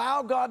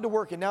 Allow God to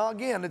work it. Now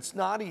again, it's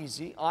not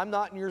easy. I'm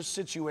not in your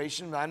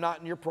situation. I'm not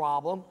in your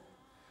problem.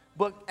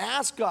 But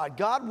ask God,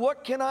 God,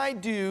 what can I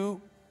do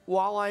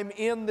while I'm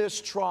in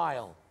this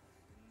trial?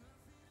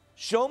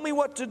 Show me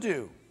what to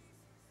do.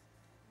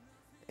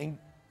 And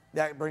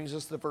that brings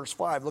us to verse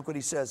 5. Look what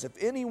he says. If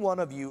any one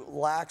of you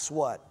lacks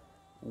what?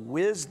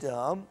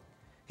 Wisdom,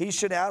 he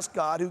should ask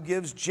God, who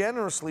gives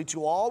generously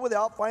to all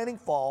without finding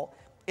fault,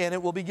 and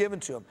it will be given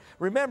to him.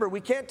 Remember,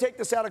 we can't take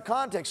this out of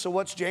context. So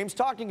what's James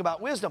talking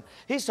about? Wisdom.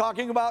 He's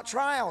talking about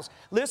trials.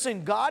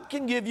 Listen, God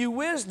can give you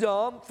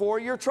wisdom for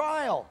your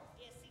trial.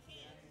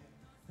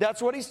 That's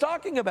what he's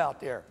talking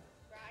about there.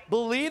 Right.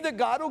 Believe that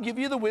God will give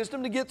you the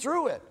wisdom to get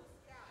through it,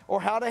 or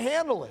how to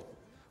handle it,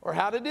 or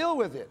how to deal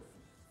with it.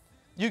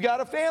 You got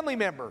a family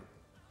member.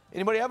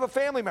 Anybody have a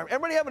family member?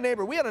 Everybody have a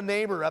neighbor. We had a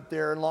neighbor up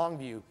there in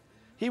Longview.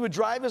 He would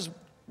drive his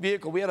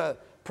vehicle. We had a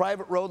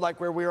private road like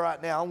where we are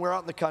at now, and we're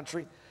out in the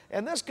country.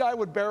 And this guy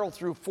would barrel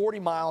through 40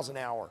 miles an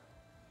hour.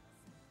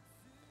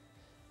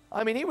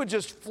 I mean, he would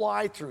just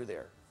fly through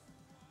there.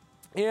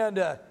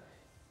 And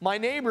my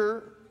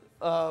neighbor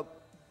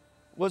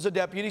was a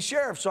deputy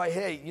sheriff. So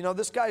hey, you know,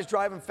 this guy's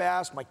driving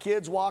fast. My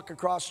kids walk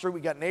across the street.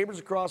 We got neighbors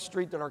across the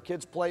street that our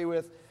kids play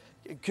with.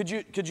 Could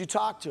you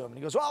talk to him? And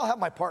he goes, well, I'll have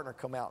my partner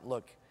come out and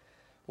look.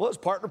 Well, his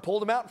partner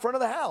pulled him out in front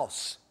of the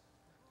house.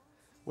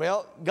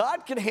 Well,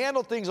 God can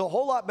handle things a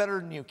whole lot better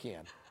than you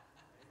can.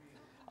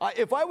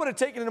 If I would have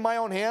taken it into my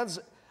own hands,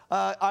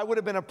 I would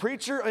have been a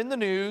preacher in the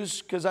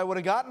news, because I would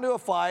have gotten into a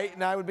fight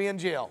and I would be in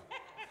jail.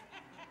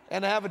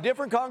 And I have a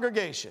different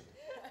congregation.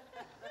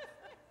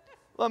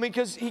 I mean,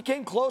 because he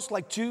came close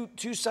like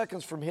two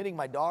seconds from hitting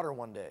my daughter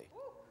one day.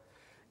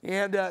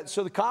 And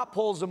so the cop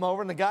pulls him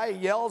over, and the guy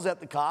yells at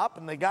the cop,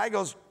 and the guy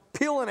goes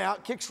peeling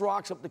out, kicks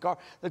rocks up the car.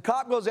 The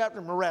cop goes after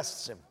him and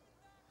arrests him.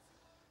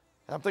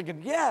 And I'm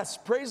thinking, yes,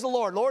 praise the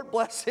Lord. Lord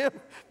bless him.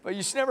 But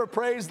you should never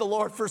praise the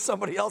Lord for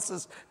somebody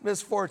else's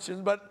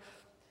misfortunes. But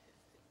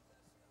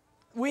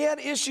we had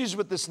issues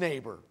with this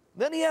neighbor.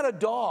 Then he had a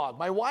dog.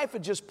 My wife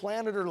had just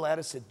planted her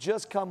lettuce. It had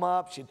just come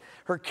up.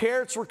 Her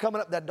carrots were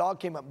coming up. That dog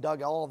came up and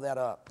dug all of that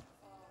up.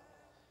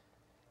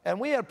 And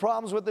we had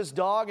problems with this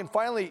dog. And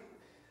finally,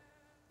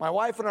 my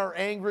wife and I were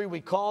angry.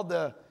 We called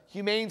the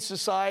Humane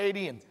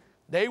Society, and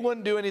they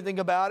wouldn't do anything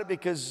about it,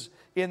 because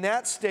in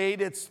that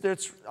state,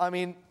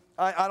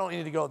 I don't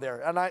need to go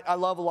there. And I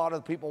love a lot of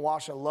the people in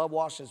Washington. I love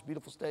Washington. It's a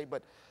beautiful state.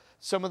 But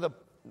some of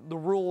the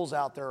rules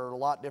out there are a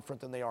lot different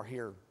than they are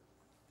here.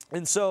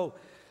 And so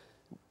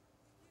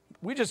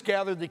we just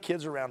gathered the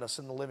kids around us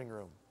in the living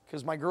room,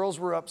 because my girls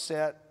were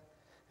upset,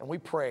 and we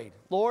prayed.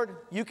 Lord,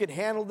 you can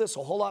handle this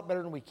a whole lot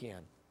better than we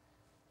can.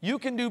 You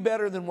can do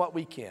better than what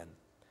we can.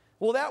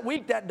 Well, that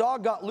week, that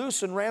dog got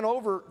loose and ran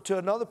over to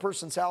another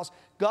person's house,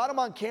 got him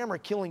on camera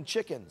killing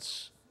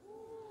chickens.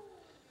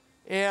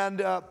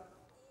 And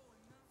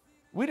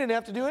we didn't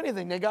have to do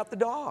anything. They got the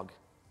dog.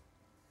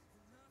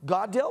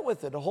 God dealt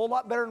with it a whole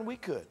lot better than we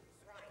could.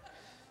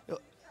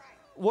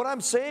 What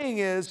I'm saying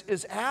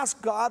is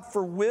ask God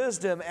for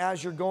wisdom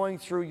as you're going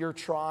through your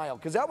trial,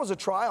 because that was a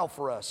trial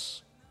for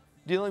us,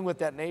 dealing with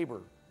that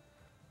neighbor.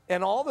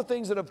 And all the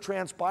things that have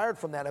transpired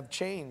from that have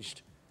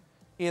changed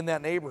in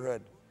that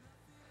neighborhood.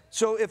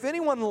 So if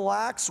anyone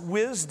lacks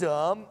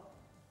wisdom,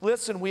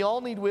 listen, we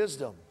all need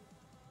wisdom.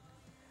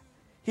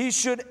 He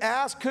should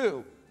ask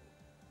who?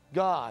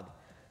 God.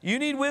 You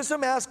need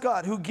wisdom? Ask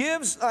God. Who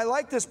gives, I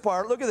like this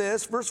part, look at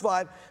this, verse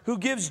 5, who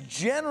gives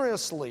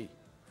generously.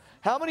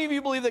 How many of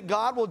you believe that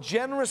God will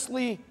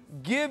generously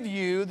give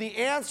you the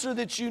answer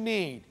that you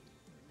need?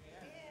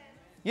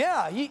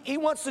 Yeah, he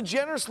wants to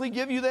generously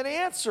give you that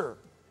answer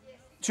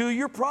to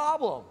your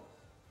problem.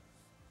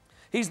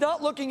 He's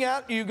not looking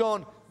at you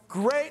going,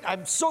 great,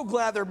 I'm so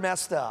glad they're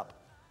messed up.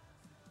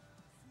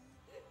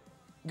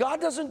 God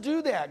doesn't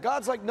do that.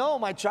 God's like, no,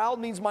 my child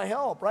needs my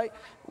help, right?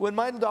 When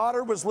my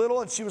daughter was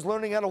little and she was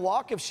learning how to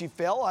walk, if she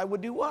fell, I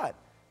would do what?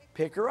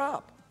 Pick her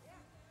up.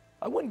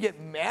 I wouldn't get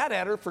mad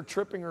at her for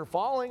tripping or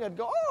falling. I'd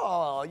go,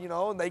 oh, you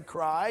know, and they'd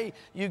cry.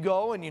 You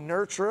go and you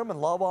nurture them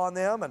and love on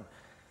them. And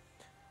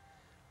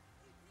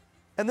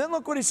then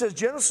look what he says,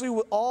 generously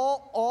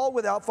all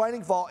without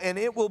finding fault, and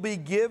it will be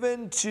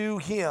given to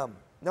him.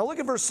 Now look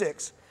at verse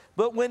 6.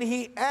 But when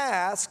he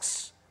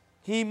asks,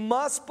 he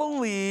must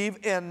believe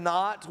and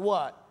not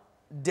what?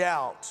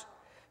 Doubt.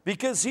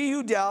 Because he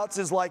who doubts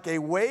is like a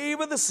wave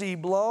of the sea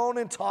blown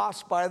and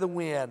tossed by the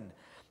wind.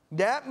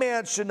 That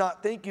man should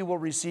not think he will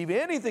receive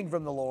anything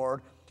from the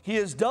Lord. He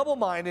is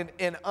double-minded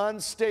and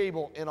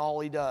unstable in all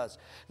he does.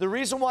 The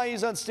reason why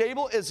he's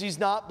unstable is he's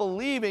not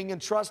believing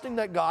and trusting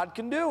that God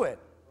can do it.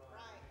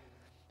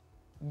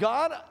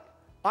 God,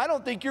 I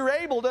don't think you're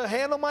able to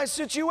handle my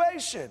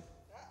situation.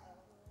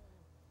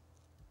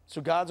 So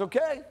God's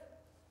okay.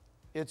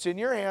 It's in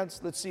your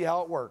hands. Let's see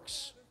how it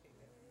works.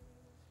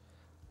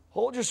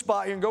 Hold your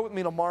spot here and go with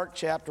me to Mark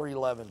chapter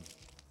 11.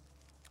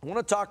 I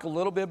want to talk a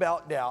little bit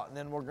about doubt, and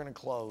then we're going to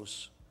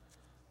close.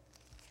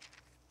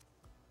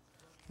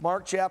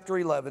 Mark chapter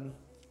 11.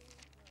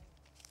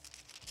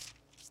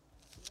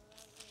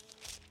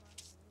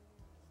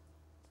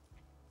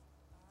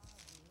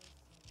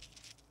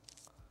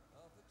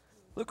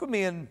 Look with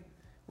me, and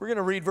we're going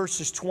to read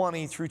verses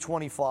 20 through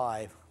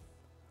 25.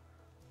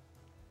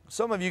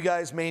 Some of you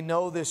guys may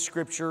know this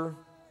scripture,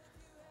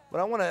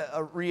 but I want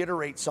to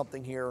reiterate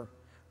something here.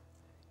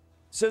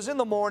 It says, in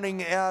the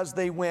morning as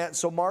they went,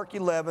 so Mark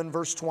 11,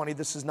 verse 20,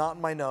 this is not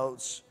in my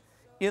notes.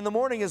 In the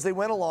morning as they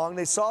went along,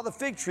 they saw the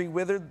fig tree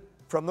withered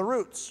from the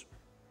roots.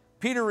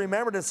 Peter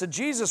remembered and said,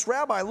 Jesus,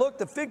 Rabbi, look,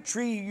 the fig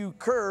tree you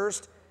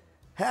cursed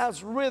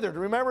has withered.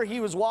 Remember, he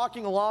was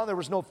walking along, there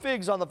was no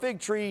figs on the fig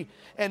tree,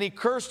 and he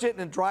cursed it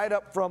and it dried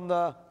up from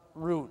the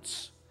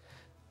roots.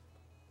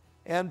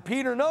 And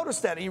Peter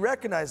noticed that. He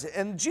recognized it.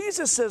 And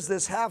Jesus says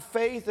this, have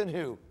faith in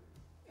who?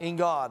 In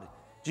God.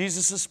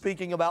 Jesus is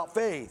speaking about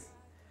faith.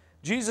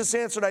 Jesus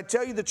answered, I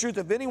tell you the truth,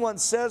 if anyone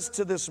says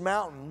to this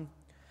mountain,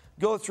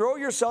 go throw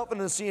yourself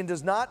into the sea, and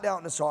does not doubt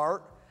in his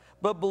heart,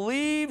 but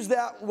believes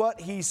that what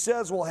he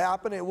says will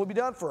happen, it will be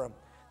done for him.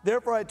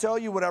 Therefore I tell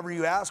you, whatever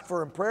you ask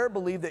for in prayer,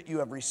 believe that you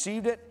have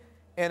received it,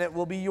 and it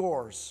will be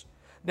yours.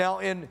 Now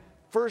in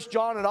 1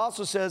 John it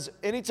also says,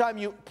 anytime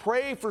you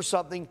pray for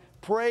something,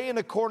 pray in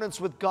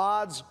accordance with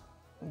God's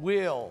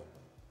will.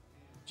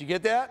 Did you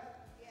get that?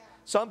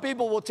 Some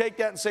people will take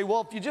that and say,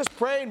 well, if you just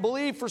pray and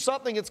believe for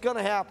something, it's going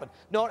to happen.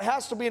 No, it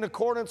has to be in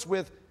accordance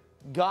with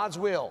God's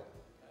will.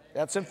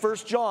 That's in 1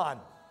 John.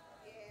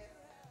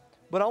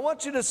 But I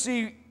want you to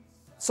see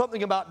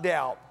something about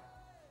doubt.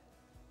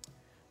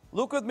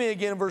 Look with me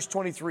again in verse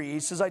 23. He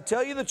says, I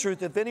tell you the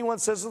truth, if anyone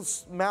says to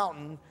this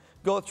mountain,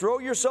 go throw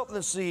yourself in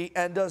the sea,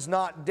 and does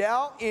not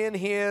doubt in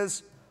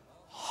his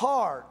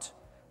heart,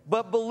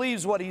 but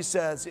believes what he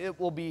says, it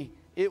will be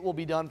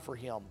done for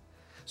him.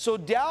 So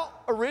doubt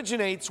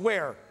originates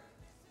where?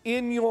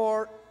 In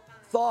your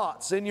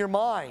thoughts, in your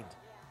mind,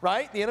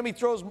 right? The enemy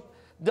throws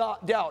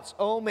doubts.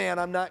 Oh man,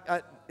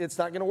 it's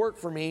not going to work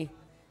for me.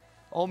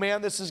 Oh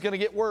man, this is going to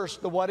get worse.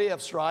 The what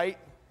ifs, right?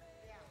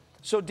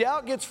 So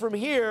doubt gets from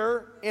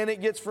here, and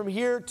it gets from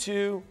here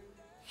to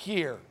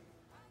here.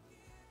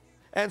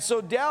 And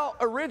so doubt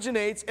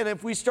originates, and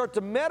if we start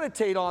to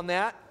meditate on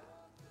that,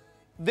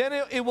 then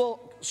it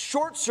will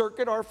short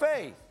circuit our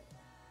faith.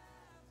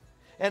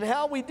 And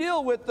how we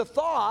deal with the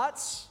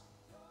thoughts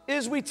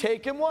is we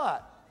take them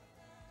what?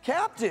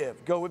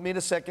 Captive. Go with me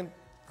to 2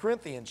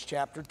 Corinthians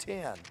chapter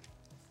 10.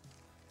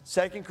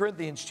 2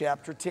 Corinthians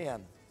chapter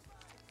 10.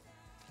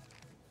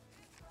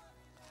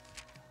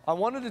 I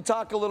wanted to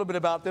talk a little bit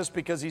about this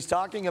because he's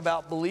talking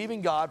about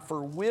believing God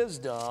for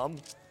wisdom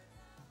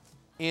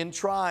in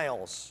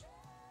trials.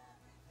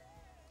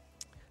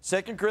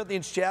 2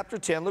 Corinthians chapter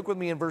 10, look with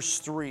me in verse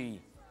 3.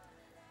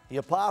 The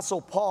Apostle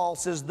Paul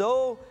says,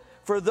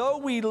 For though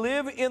we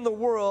live in the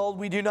world,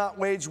 we do not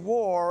wage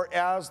war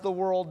as the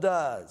world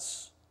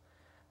does.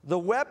 The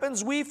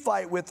weapons we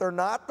fight with are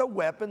not the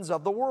weapons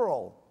of the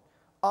world.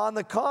 On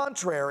the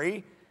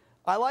contrary,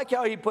 I like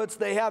how he puts,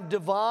 they have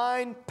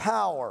divine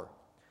power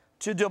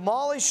to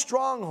demolish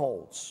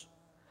strongholds.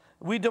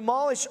 We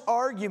demolish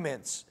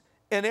arguments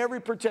and every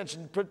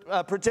pretension.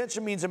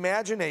 Pretension means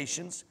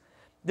imaginations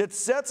that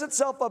sets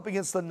itself up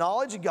against the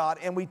knowledge of God,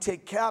 and we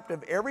take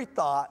captive every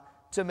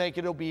thought to make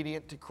it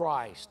obedient to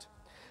Christ.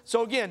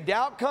 So again,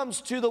 doubt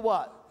comes to the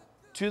what?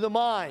 To the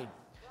mind.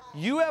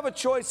 You have a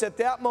choice at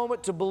that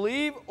moment to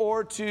believe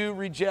or to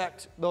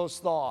reject those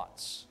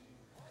thoughts.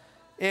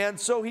 And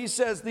so he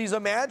says these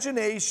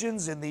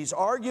imaginations and these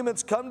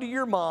arguments come to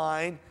your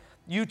mind.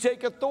 You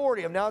take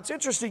authority. Now it's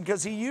interesting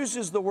because he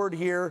uses the word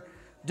here,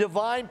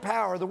 divine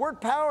power. The word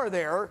power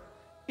there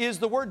is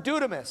the word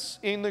dunamis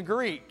in the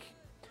Greek.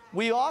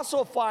 We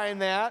also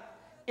find that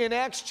in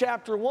Acts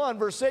chapter 1,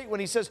 verse 8, when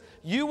he says,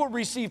 you will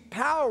receive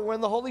power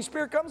when the Holy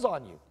Spirit comes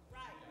on you.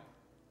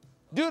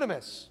 Right.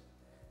 Dunamis.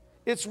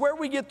 It's where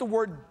we get the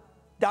word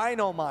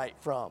dynamite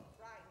from.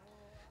 Right.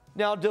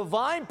 Now,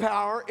 divine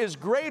power is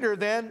greater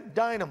than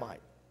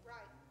dynamite.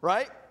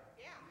 Right?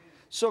 Yeah.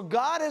 So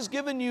God has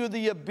given you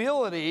the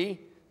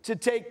ability to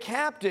take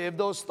captive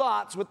those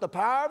thoughts with the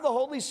power of the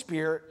Holy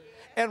Spirit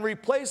and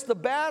replace the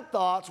bad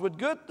thoughts with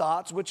good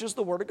thoughts, which is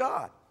the Word of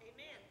God.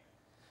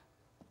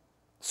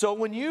 So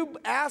when you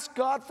ask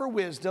God for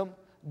wisdom,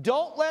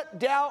 don't let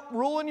doubt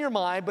rule in your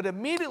mind, but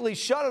immediately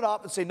shut it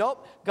off and say,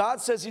 nope,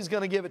 God says he's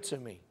going to give it to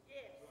me.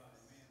 Yes.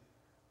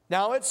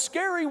 Now, it's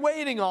scary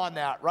waiting on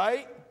that,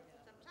 right?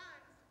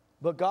 Sometimes.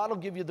 But God will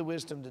give you the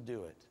wisdom to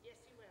do it. Yes,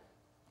 he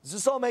will. Is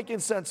this all making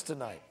sense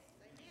tonight?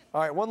 Yes.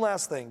 All right, one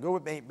last thing. Go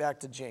with me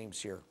back to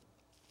James here.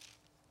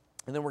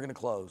 And then we're going to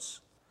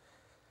close.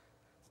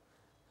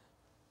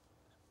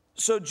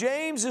 So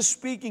James is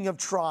speaking of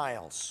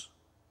trials.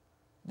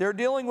 They're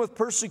dealing with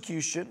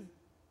persecution,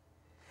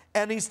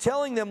 and he's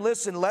telling them,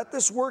 listen, let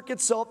this work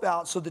itself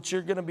out so that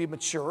you're going to be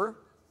mature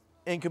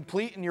and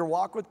complete in your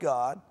walk with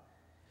God.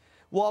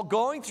 While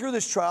going through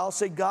this trial,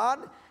 say,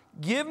 God,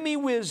 give me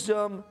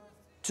wisdom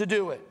to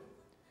do it.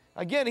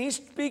 Again, he's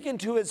speaking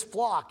to his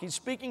flock. He's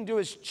speaking to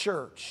his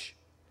church,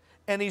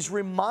 and he's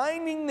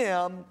reminding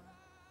them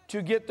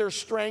to get their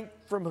strength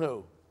from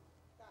who?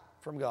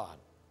 From God.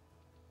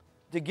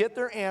 To get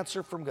their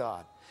answer from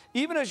God.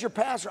 Even as your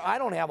pastor, I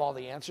don't have all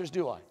the answers,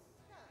 do I?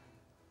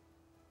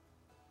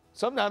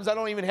 Sometimes I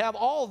don't even have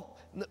all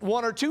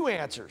one or two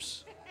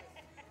answers.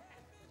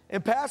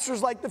 And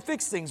pastors like to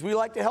fix things. We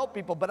like to help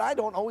people, but I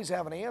don't always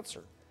have an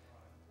answer.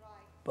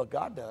 But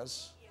God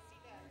does.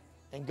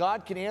 And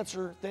God can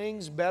answer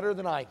things better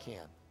than I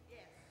can.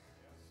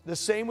 The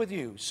same with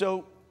you.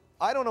 So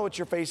I don't know what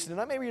you're facing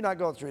tonight. Maybe you're not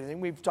going through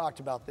anything. We've talked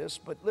about this.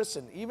 But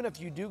listen, even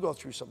if you do go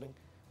through something,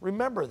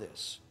 remember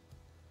this.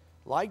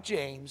 Like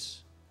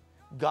James,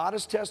 God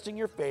is testing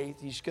your faith.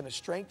 He's going to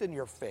strengthen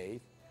your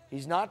faith.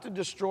 He's not to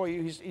destroy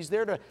you. He's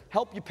there to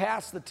help you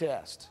pass the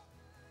test.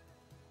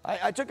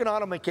 I took an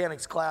auto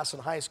mechanics class in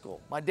high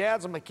school. My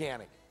dad's a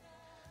mechanic.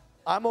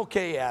 I'm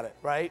okay at it,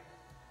 right?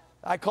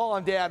 I call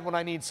on Dad when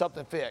I need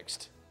something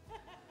fixed.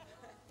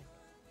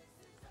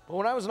 But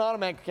when I was in auto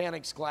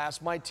mechanics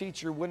class, my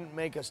teacher wouldn't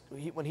make us,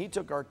 when he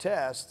took our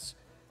tests,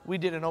 we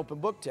did an open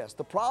book test.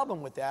 The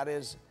problem with that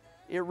is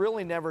it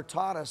really never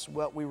taught us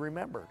what we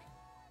remembered.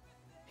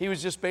 He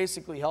was just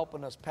basically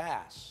helping us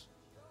pass.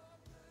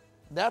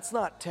 That's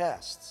not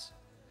tests.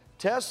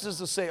 Tests is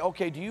to say,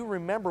 okay, do you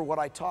remember what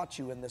I taught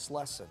you in this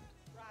lesson?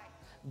 Right.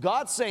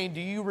 God's saying,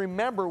 do you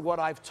remember what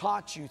I've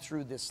taught you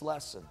through this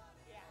lesson?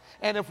 Yeah.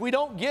 And if we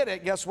don't get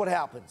it, guess what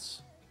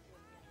happens?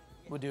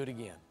 We'll do it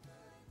again.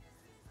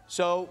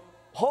 So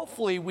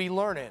hopefully we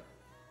learn it.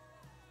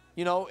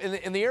 You know,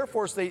 in the Air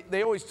Force,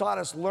 they always taught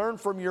us, learn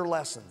from your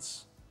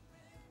lessons.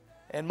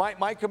 And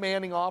my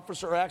commanding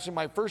officer, or actually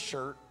my first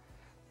shirt,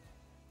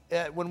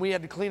 when we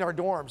had to clean our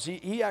dorms,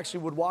 he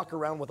actually would walk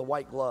around with a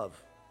white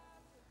glove.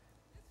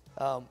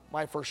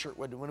 My first shirt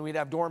would, when we'd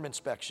have dorm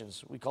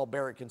inspections, we call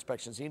barrack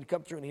inspections, he'd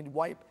come through and he'd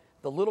wipe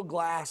the little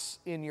glass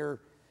in your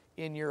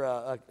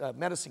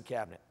medicine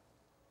cabinet.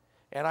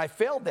 And I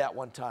failed that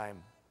one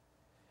time.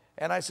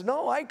 And I said,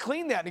 no, I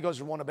cleaned that. And he goes,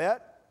 you want to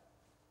bet?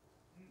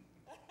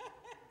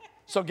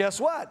 So guess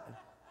what?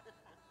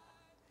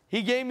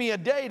 He gave me a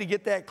day to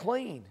get that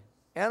clean.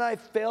 And I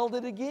failed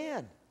it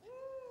again.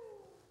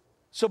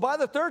 So by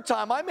the third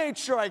time, I made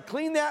sure I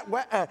cleaned that,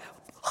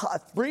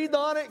 breathed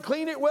on it,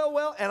 cleaned it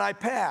well, and I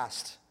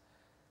passed.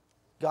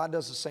 God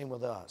does the same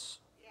with us.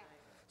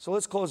 So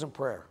let's close in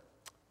prayer.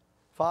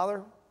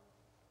 Father,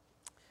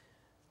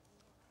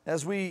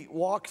 as we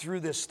walk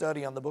through this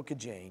study on the book of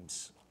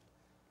James,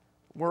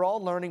 we're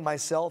all learning,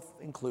 myself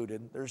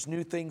included. There's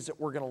new things that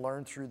we're going to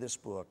learn through this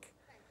book.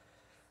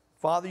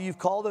 Father, you've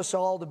called us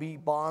all to be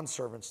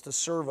bondservants, to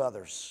serve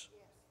others.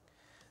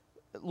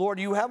 Lord,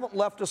 you haven't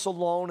left us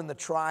alone in the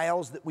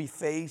trials that we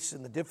face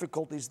and the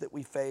difficulties that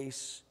we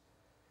face.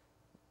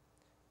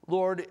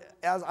 Lord,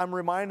 as I'm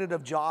reminded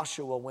of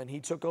Joshua when he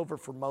took over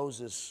for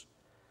Moses,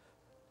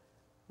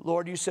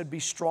 Lord, you said, be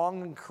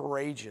strong and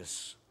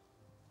courageous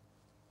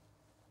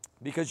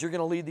because you're going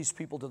to lead these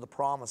people to the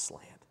promised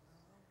land.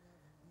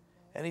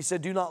 And he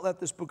said, do not let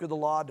this book of the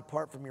law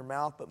depart from your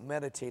mouth, but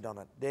meditate on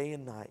it day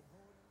and night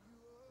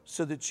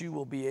so that you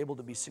will be able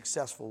to be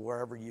successful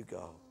wherever you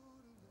go.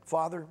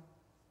 Father,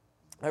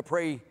 I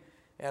pray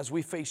as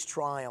we face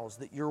trials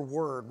that your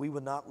word we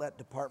would not let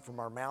depart from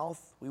our mouth,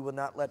 we would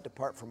not let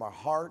depart from our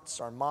hearts,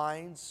 our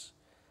minds,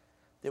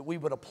 that we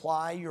would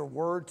apply your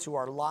word to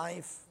our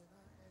life,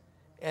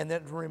 and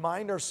that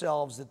remind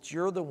ourselves that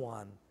you're the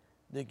one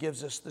that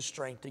gives us the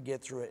strength to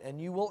get through it, and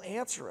you will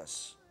answer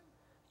us.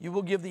 You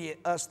will give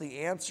us the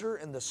answer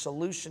and the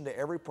solution to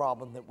every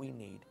problem that we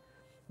need.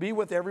 Be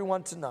with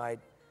everyone tonight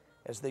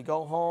as they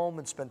go home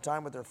and spend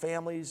time with their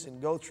families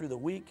and go through the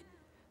week.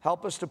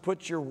 Help us to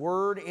put your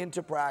word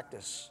into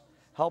practice.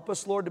 Help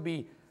us, Lord, to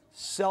be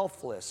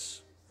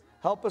selfless.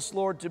 Help us,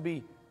 Lord, to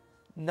be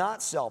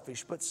not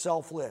selfish, but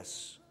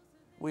selfless.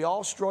 We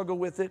all struggle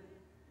with it.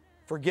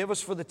 Forgive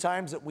us for the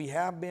times that we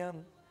have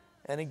been.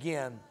 And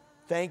again,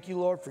 thank you,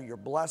 Lord, for your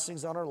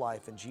blessings on our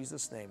life. In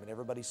Jesus' name. And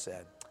everybody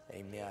said,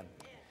 amen.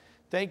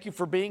 Thank you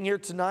for being here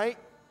tonight.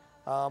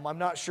 I'm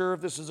not sure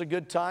if this is a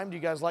good time. Do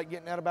you guys like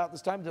getting out about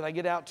this time? Did I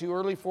get out too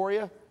early for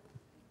you?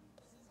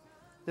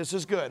 This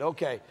is good.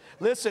 Okay.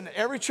 Listen,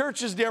 every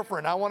church is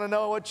different. I want to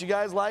know what you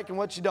guys like and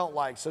what you don't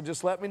like. So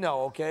just let me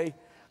know, okay?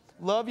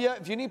 Love you.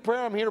 If you need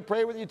prayer, I'm here to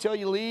pray with you till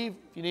you leave.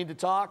 If you need to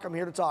talk, I'm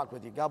here to talk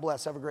with you. God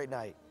bless. Have a great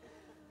night.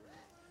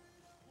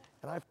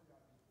 And I